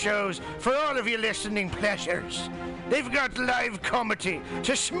 different shows for all of your listening pleasures. They've got live comedy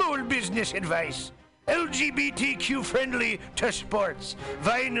to small business advice, LGBTQ friendly to sports,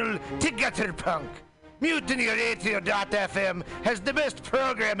 vinyl to gutter punk. MutinyRadio.fm has the best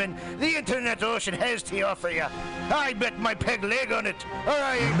programming the internet ocean has to offer you. I bet my peg leg on it, or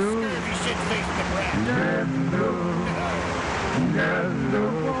I ain't scurvy shit-faced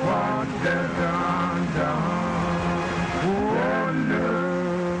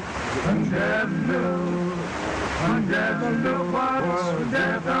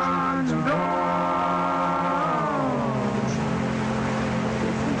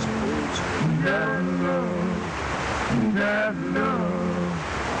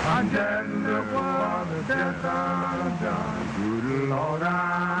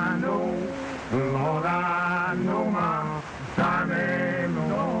Lord, I know my time ain't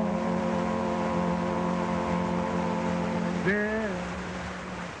long. Dear,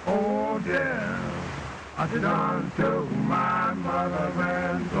 oh dear, I done took my mother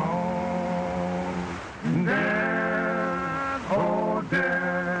and gone. Dear, oh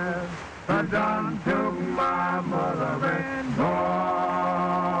dear, I done took my mother and gone.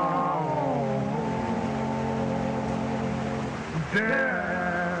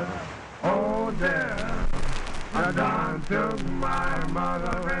 Dear, oh dear, I done took my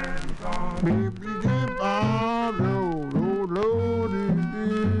mother and gone. Baby, if I roll, roll, roll,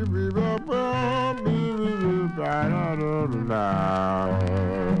 baby,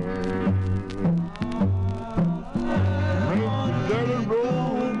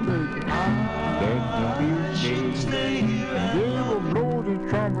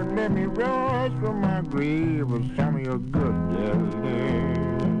 let me rise from my grave with some of your good jelly.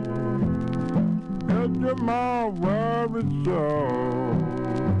 Cut to my worried soul.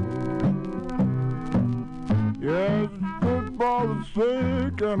 Yes, it's good for the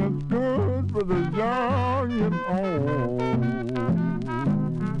sick and it's good for the young and old.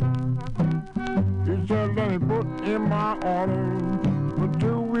 He said, let me put in my order for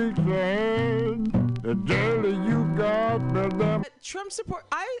 2 weeks ahead. The jelly you got, but them. Trump support.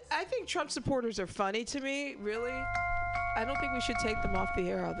 I think Trump supporters are funny to me. Really, I don't think we should take them off the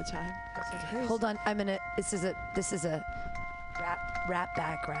air all the time. Hold on, This is a rap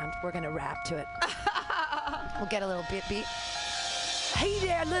background. We're gonna rap to it. We'll get a little beat. Hey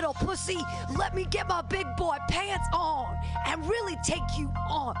there, little pussy, let me get my big boy pants on and really take you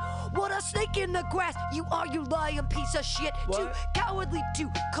on. What a snake in the grass, you are, you lying piece of shit. What? Too cowardly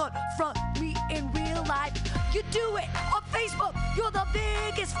to confront me in real life. You do it on Facebook, you're the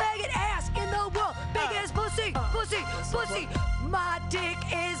biggest faggot ass in the world. Biggest pussy. My dick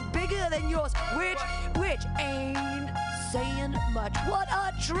is bigger than yours, which ain't saying much. What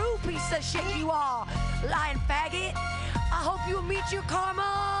a true piece of shit you are, lying faggot. I hope you meet your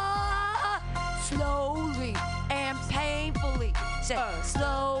karma slowly and painfully. Say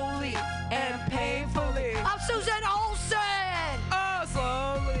slowly and painfully. I'm Susan Olsen. Oh,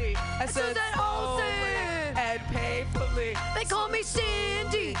 slowly. I said Susan Olsen. And painfully. They call me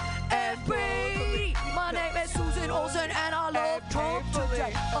Cindy and Brady. My name is Susan Olsen and I love Trump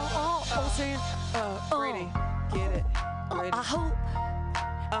today. Olsen. Brady, get it. Brady. I hope.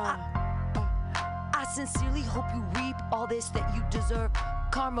 I sincerely hope you reap all this that you deserve.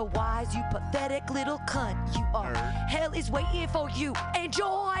 Karma-wise, you pathetic little cunt you are. Hell is waiting for you.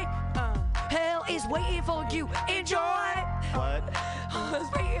 Enjoy. Hell is waiting for you. Enjoy. What? Hell is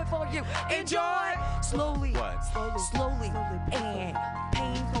waiting for you. Enjoy. Slowly. What? Slowly and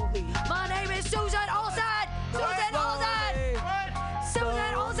painfully. My name is Susan Olsen. Susan Olsen.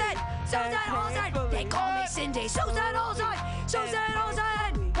 Susan Olsen. Susan Olsen. They call me Cindy. Susan Olsen. Susan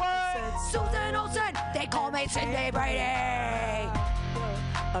Olsen. Susan Olsen. They call me Cindy Brady.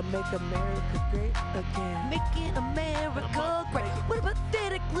 Make America great again. Making America great. What a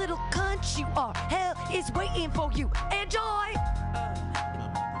pathetic little cunt you are. Hell is waiting for you. Enjoy.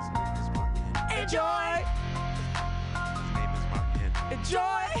 Enjoy. His name is Martin.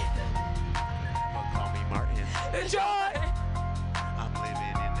 Enjoy. Well, call me Martin. Enjoy. I'm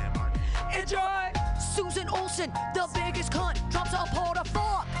living in that Martin. Enjoy. Susan Olsen, the biggest cunt. Trump supporter.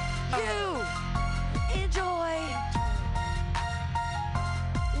 Fuck you. Enjoy.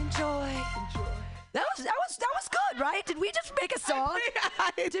 Enjoy. That was good, right? Did we just make a song?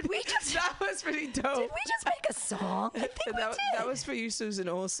 Did we just? That was pretty dope. Did we just make a song? I think we did. That was for you, Susan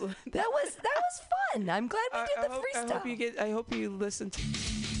Olsen. That was fun. I'm glad we did the freestyle. I hope you listen to.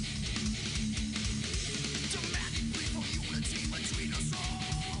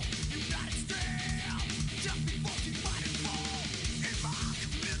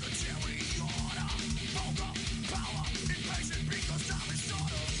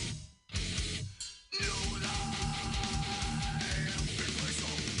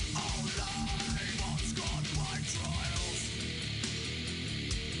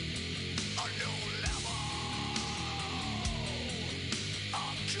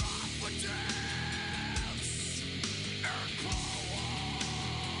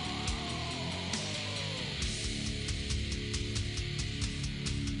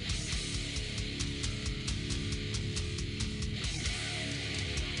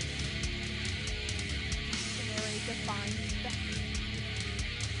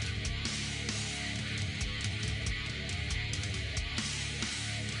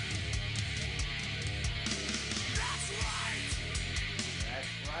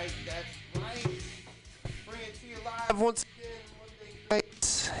 Once again, Monday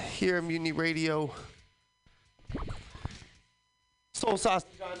nights here at Mutiny Radio. Soul Sausage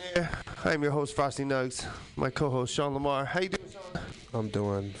on air. I'm your host, Frosty Nugs. My co-host, Sean Lamar. How you doing, Sean? I'm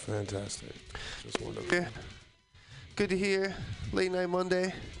doing fantastic. Just wonderful. Yeah. Good to hear. Late night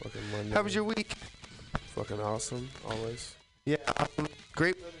Monday. Fucking Monday. How was your week? Fucking awesome, always. Yeah, awesome.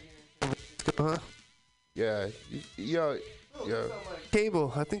 Great weather here in San Francisco, huh? Yeah. Yo.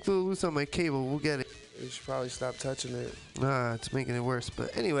 Cable. I think they'll lose on my cable. We'll get it. You should probably stop touching it. Nah, it's making it worse.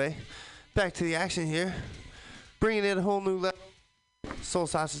 But anyway, back to the action here. Bringing it a whole new level.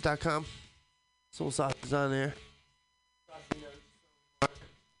 SoulSausage.com. Soul Sausage on there.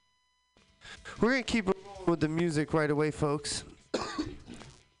 We're going to keep rolling with the music right away, folks.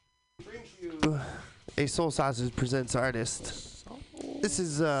 Bring you a Soul Sausage Presents artist. This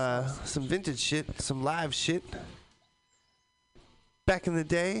is some vintage shit, some live shit. back in the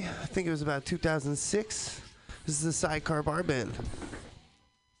day, I think it was about 2006. This is the Sidecar Bar Band.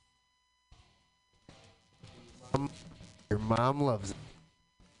 Your mom loves it.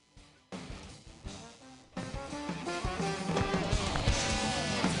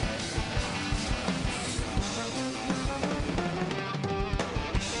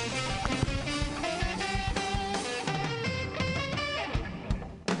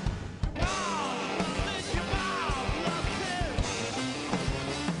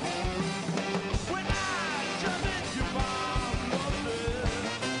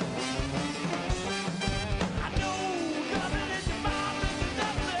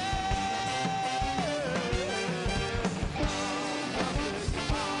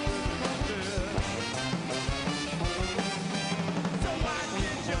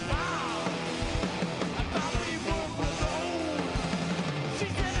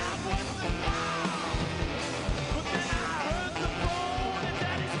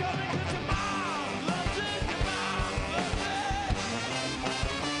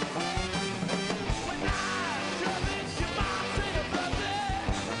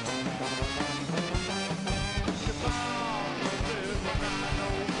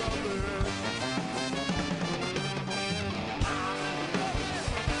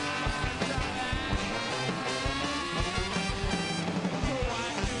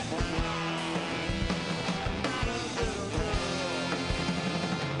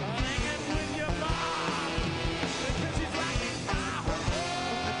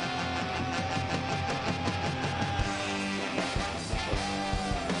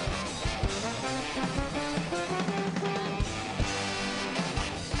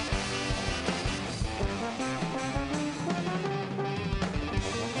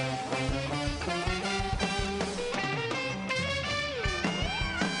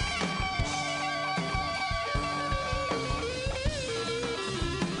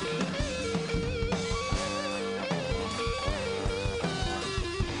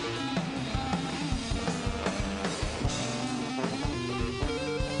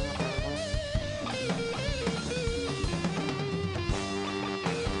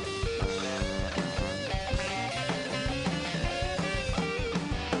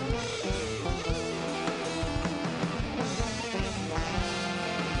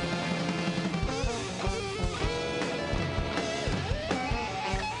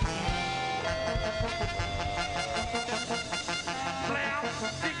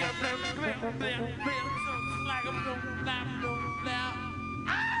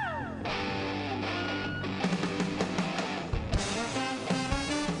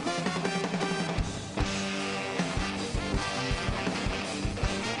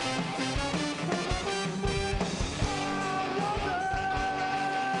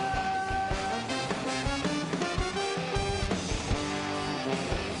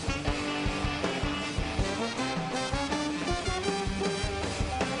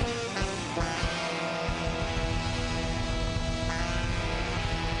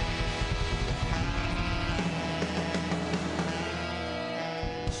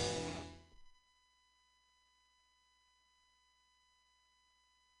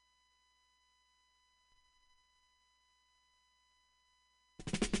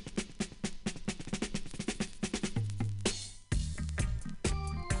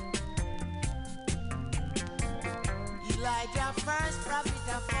 Elijah first prophet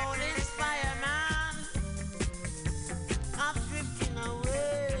of all inspire man of drifting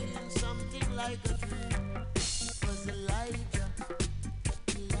away in something like a dream was Elijah.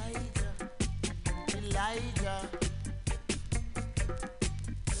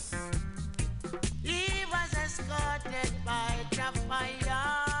 He was escorted by the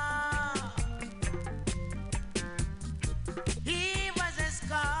fire. He was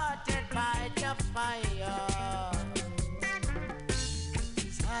escorted by the fire.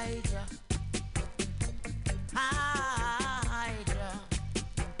 Hydra,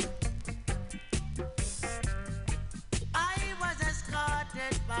 I was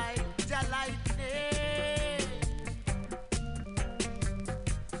escorted by the lightning.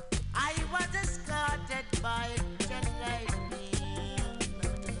 I was escorted by the lightning.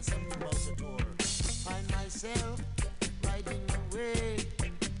 Let me tell you something about the tour. Find myself riding away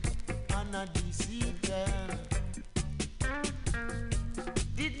on a DC 10.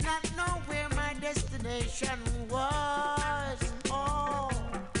 Did not know where my destination was. Oh,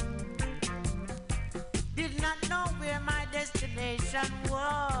 did not know where my destination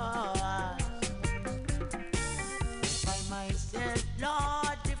was. By myself,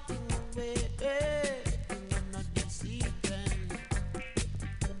 Lord, drifting away on a deceiving.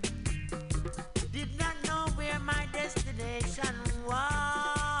 Did not know where my destination was.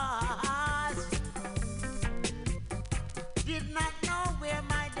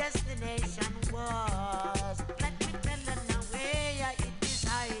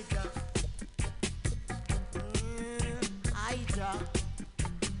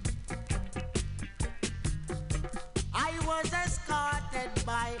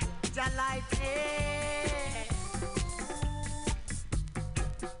 Jah lightning.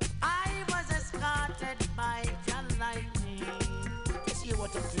 I was escorted by Jah lightning. Let's hear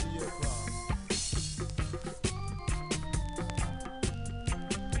what up to the aircraft.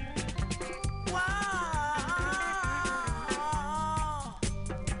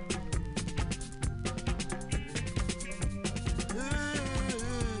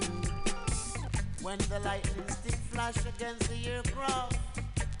 When the lightning stick flash against the aircraft,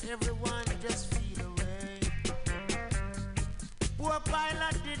 everyone just feel away. Poor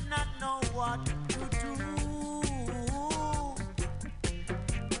pilot did not know what to do.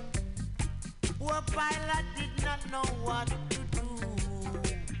 Poor pilot did not know what to do.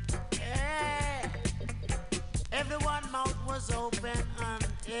 Hey. Everyone's mouth was open and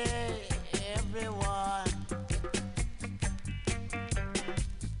hey, everyone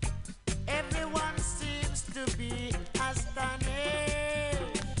seems to be astonished.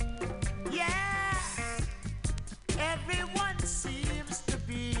 Yeah, everyone seems to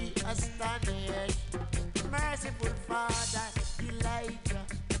be astonished. Merciful Father, Elijah,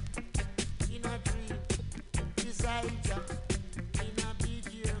 in a dream, Elijah, in a big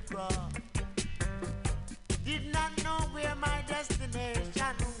aircraft, did not know where my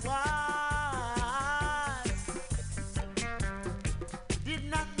destination was. Did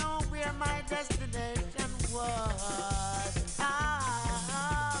not know where my destination was.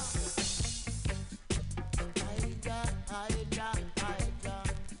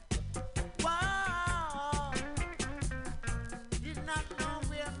 Whoa. Did not know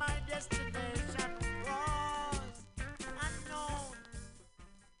where my destination was. Unknown.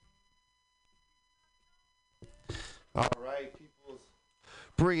 All right, peoples.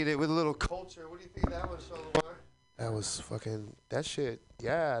 Bringing it with a little culture. What do you think of that one, Shalimar? That was fucking that shit.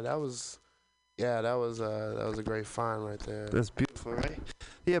 Yeah, that was a great find right there. That's beautiful, right?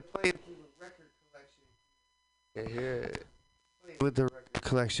 Yeah, playing through the record collection. Yeah, hear it. With the record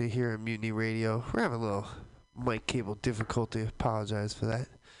collection here at Mutiny Radio. We're having a little mic cable difficulty. Apologize for that.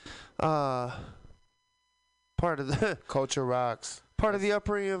 Part of the Culture rocks. Part of the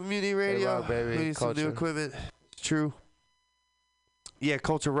upbringing of Mutiny Radio. rock, baby. We need some new Culture. equipment. It's true. Yeah,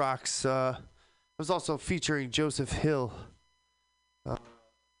 Culture Rocks. It was also featuring Joseph Hill.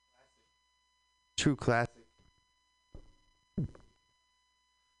 True classic.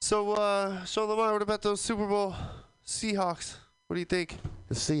 So, Lamar, what about those Super Bowl Seahawks? What do you think?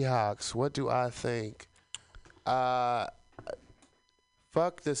 The Seahawks. What do I think? Fuck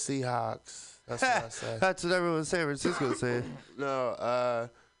the Seahawks. That's what I say. That's what everyone in San Francisco is saying. No,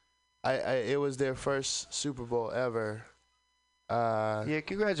 it was their first Super Bowl ever. Yeah,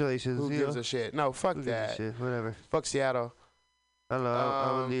 congratulations. Who gives a shit? No, fuck Who gives a that. shit? Whatever. Fuck Seattle. I don't know.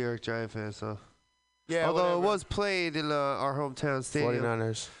 I'm a New York Giant fan, so. Yeah, although whatever. it was played in our hometown stadium.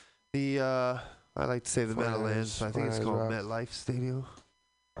 49ers. I like to say the 49ers, Meadowlands, but I think it's 49ers called rock. MetLife Stadium.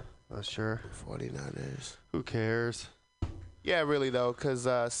 Not sure. 49ers. Who cares? Yeah, really though, cause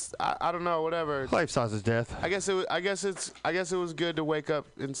I don't know, whatever. Life sausage death. I guess it was good to wake up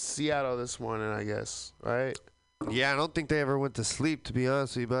in Seattle this morning. I guess, right? Yeah, I don't think they ever went to sleep, to be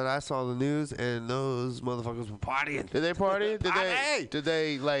honest with you. But I saw the news, and those motherfuckers were partying. Did they party?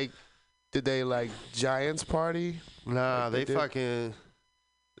 Did they like Giants party? Nah, Like they did? fucking.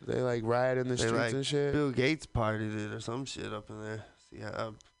 They like riot in the They streets like and shit. Bill Gates partied it or some shit up in there. See,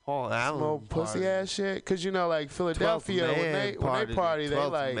 Paul Allen. Some old pussy ass shit. Cause you know, like Philadelphia, when they party, they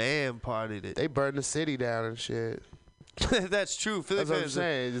like man partied it. they burn the city down and shit. That's true. Philly That's what I'm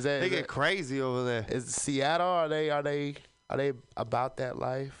fans, saying. they get crazy over there. Is Seattle? Are they about that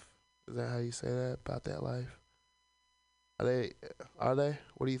life? Is that how you say that? About that life? Are they?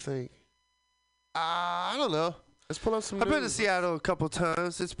 What do you think? I don't know. Let's pull up some. I've been to news. Seattle a couple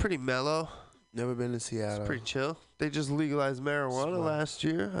times. It's pretty mellow. Never been to Seattle. It's pretty chill. They just legalized marijuana last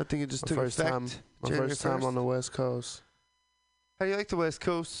year. I think it just took first effect. time. My January first time 1st. on the West Coast. How do you like the West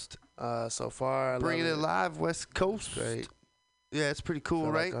Coast? So far, I Bringing love it live, West Coast. Great. Yeah, it's pretty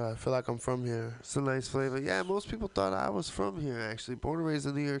cool, right? I feel like I'm from here. It's a nice flavor. Yeah, most people thought I was from here, actually. Born and raised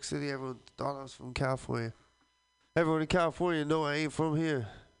in New York City, everyone thought I was from California. Everyone in California know I ain't from here.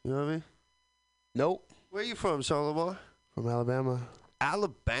 You know what I mean? Nope. Where you from, Sean Lamar? From Alabama.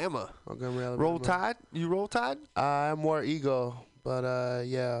 Alabama. Montgomery, Alabama. Roll Tide? You Roll Tide? I'm more Eagle, but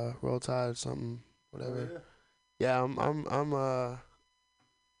yeah, Roll Tide, something, whatever. Yeah, I'm a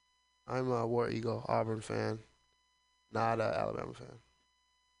War Eagle, Auburn fan, not a Alabama fan.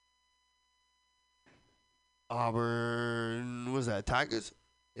 Auburn, what was that, Tigers?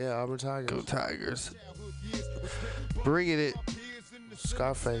 Yeah, Auburn Tigers. Go Tigers. Bringing it.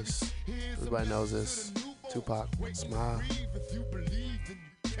 Scarface. Everybody knows this. Tupac. Smile.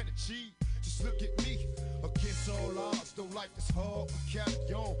 can achieve. Just look at me, against all odds, though life is hard, we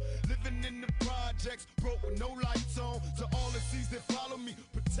carry on. Living in the projects, broke with no lights on. To all the seas that follow me,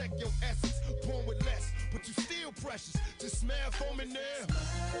 protect your essence, born with less, but you still precious. Just smile for me now.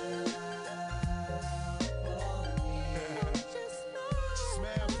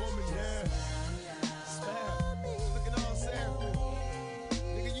 Smile for me now. Smile. Look at all Sam.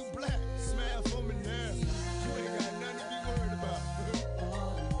 Nigga, you black. Smile for me now. You ain't got nothing to be worried about.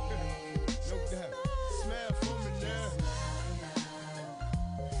 No doubt. Smile for me now.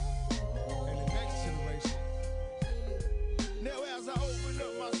 And the next generation. Now as I open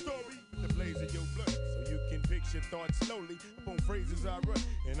up my story, the blaze of your blood, so you can picture thoughts slowly upon phrases I run,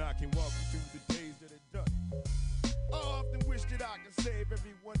 and I can walk you through the days that are done. I often wish that I could save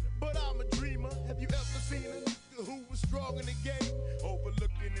everyone, but I'm a dreamer. Have you ever seen a nigga who was strong in the game,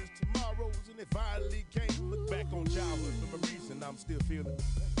 overlooking his tomorrows, and it finally came? Look back on childhood for a reason, I'm still feeling the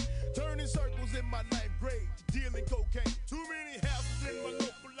pain. Turning circles in my ninth grade, dealing cocaine. Too many houses in my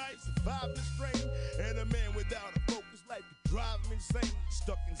local life, surviving the strain. And a man without a focus life could drive him insane.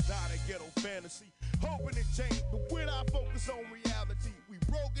 Stuck inside a ghetto fantasy, hoping it changed. But when I focus on reality, we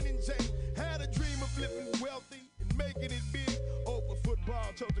broken and chained. Had a dream of living wealthy and making it big. Over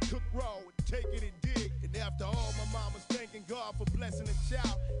football, chose to cook raw and taking it dig. And after all, my mama's thanking God for blessing a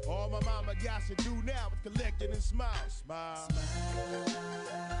child. All my mama got to do now is collect it and smile. Smile.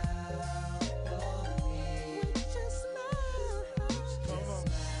 Come on.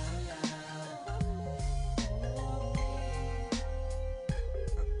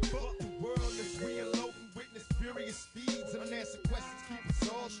 Fuck the world as we eloping, witness furious speeds. Unanswered questions keep us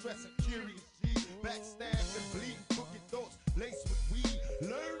all stressing, curious G. Backstabbed and bleeding, crooked thoughts laced with weed.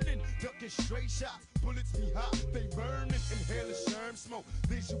 Learning, ducking straight shots, bullets be hot, they burning. Inhale a sherm smoke,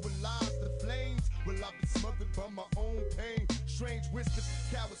 visualize the flames. Will I be smothered by my own pain? Strange whispers,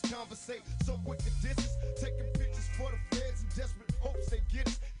 cowards conversate, so quick to distance. Taking pictures for the feds in desperate hopes they get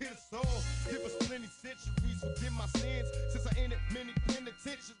us. Hit us all, give us plenty centuries, forgive my sins. Since I entered many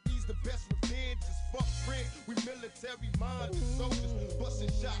penitentiaries, the best revenge is fuck friends. We military-minded soldiers,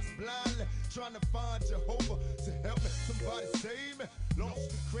 busting shots blindly, trying to find Jehovah to help me. Somebody save me.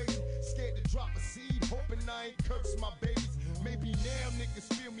 Lost and crazy, scared to drop a seed, hoping I ain't curse my babies. Maybe now niggas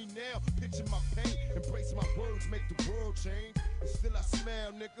feel me now, picture my pain, embrace my words, make the world change. And still I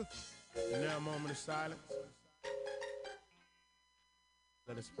smile, nigga. And now a moment of silence.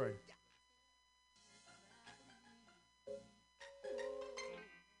 Let us pray.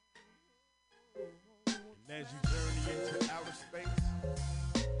 And as you journey into outer space,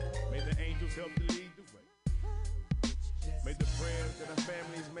 may the angels help to lead the way. May the prayers that our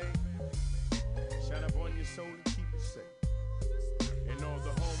families make shine up on your soul and keep it safe. And all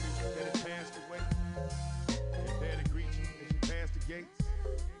the homies that have passed away, they're there to greet you as you pass the gates.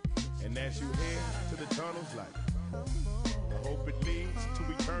 And as you head to the tunnel's light, I hope it leads to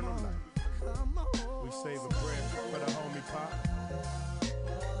eternal life. We save a prayer for the homie Pop.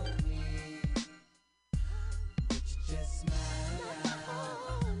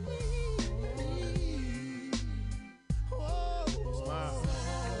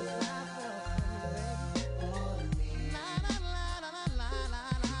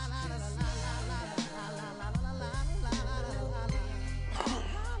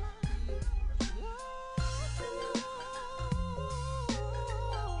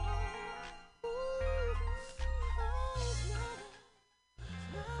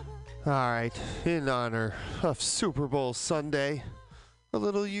 All right, in honor of Super Bowl Sunday, a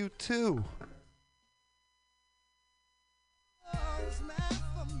little U2.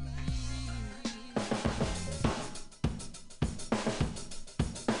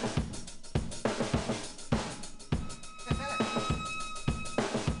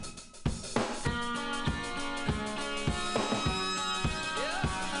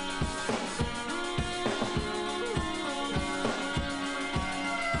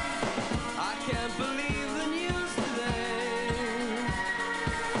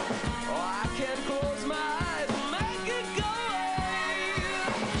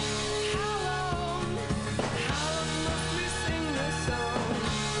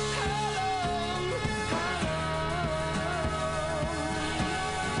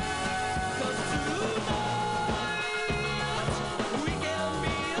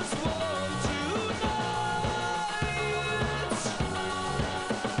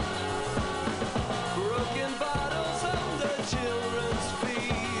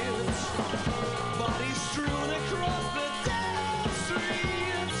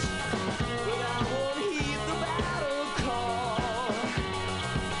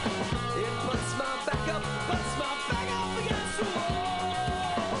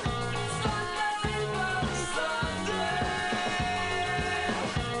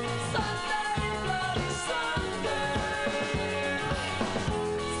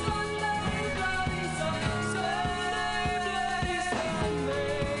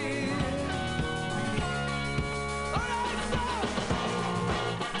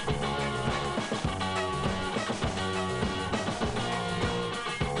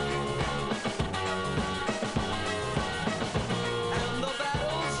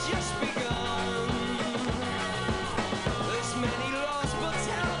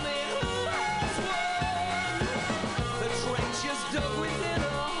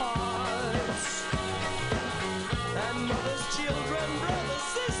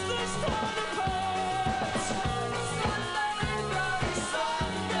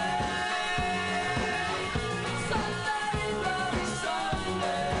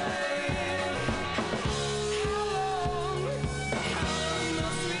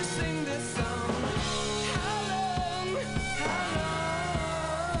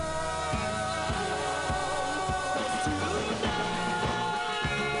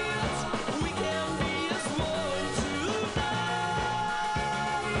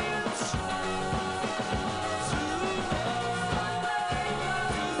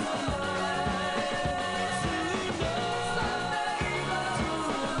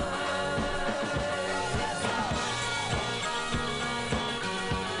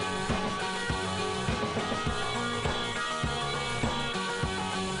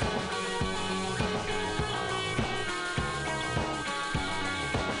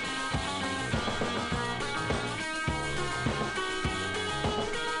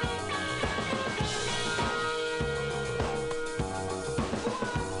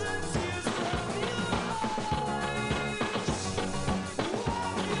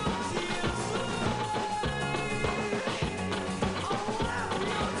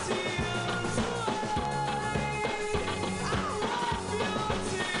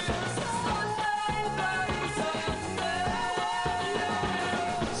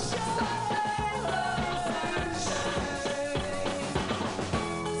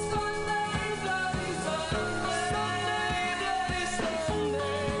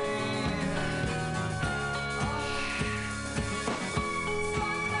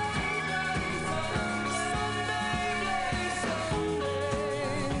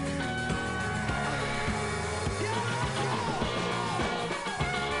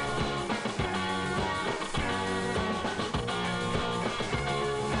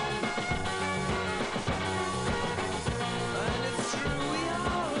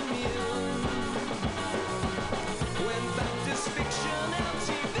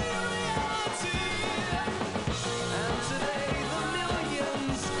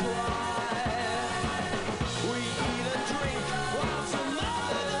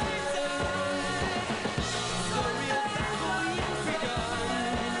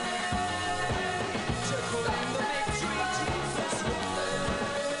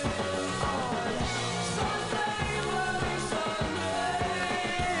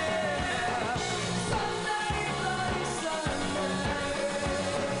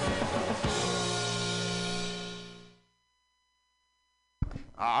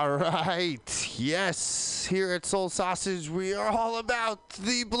 All right. Yes, here at Soul Sausage, we are all about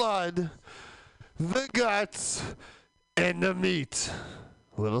the blood, the guts, and the meat.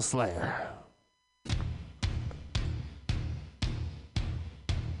 Little Slayer.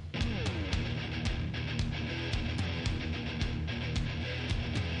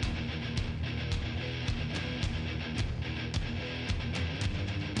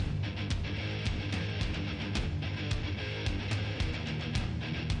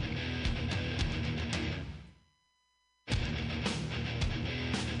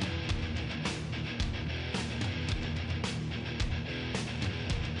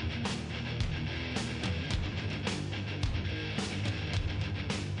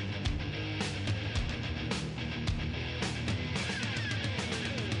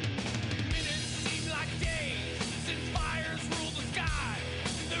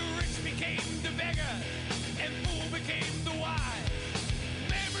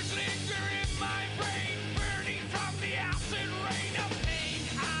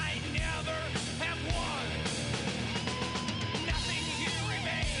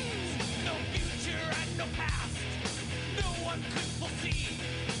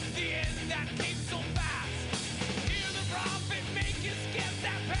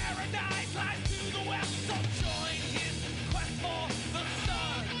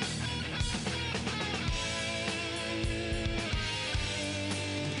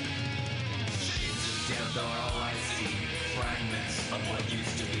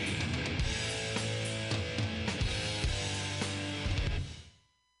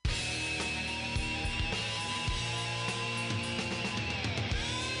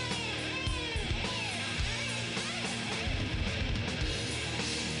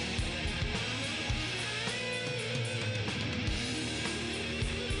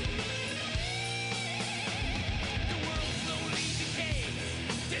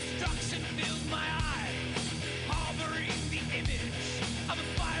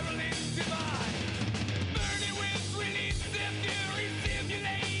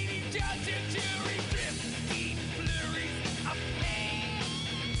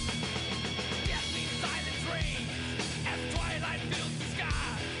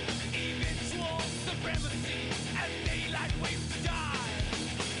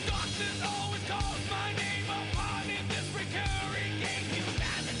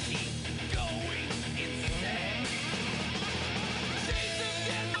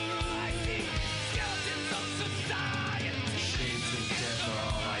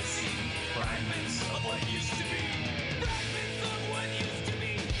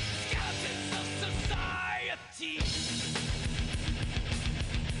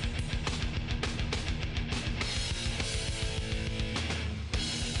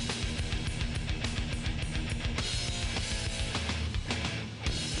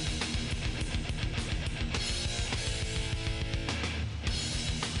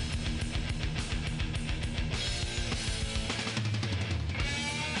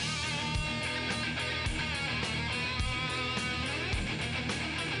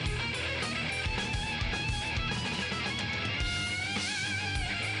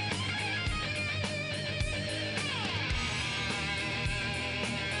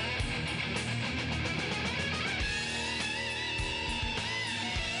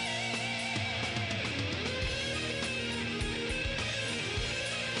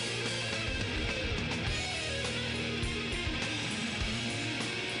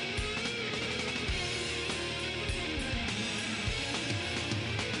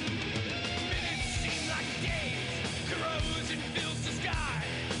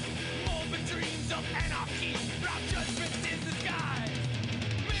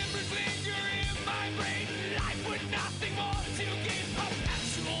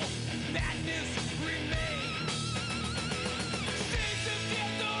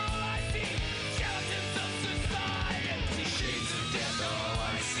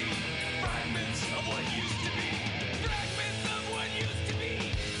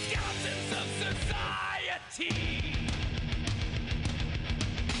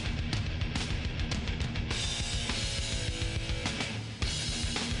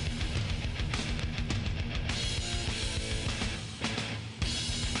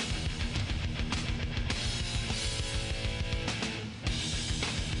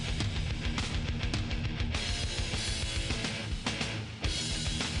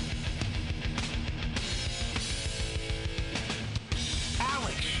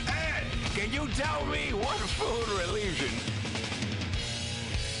 Can you tell me what food relieves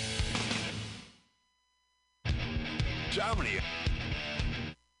insomnia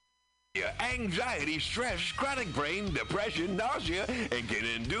and anxiety, stress, chronic brain, depression, nausea, and can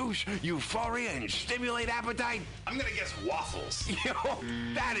induce euphoria and stimulate appetite. I'm gonna guess waffles. Yo,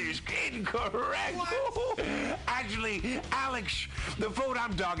 that is incorrect. Actually, Alex, the food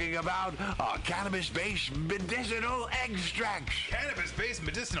I'm talking about are cannabis-based medicinal extracts. Cannabis-based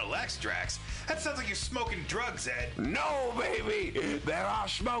medicinal extracts? That sounds like you're smoking drugs, Ed. No, baby. There are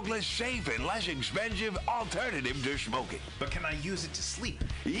smokeless, safe, and less expensive alternative to smoking. But can I use it to sleep?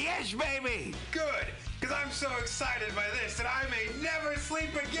 Yes, baby. Good, because I'm so excited by this that I may never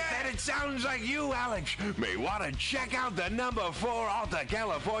sleep again. And it sounds like you, Alex, may want to check out the number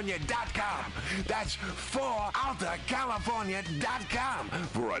 4AltaCalifornia.com. That's 4AltaCalifornia.com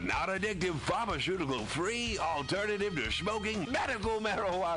for a non-addictive, pharmaceutical-free alternative to smoking medical marijuana.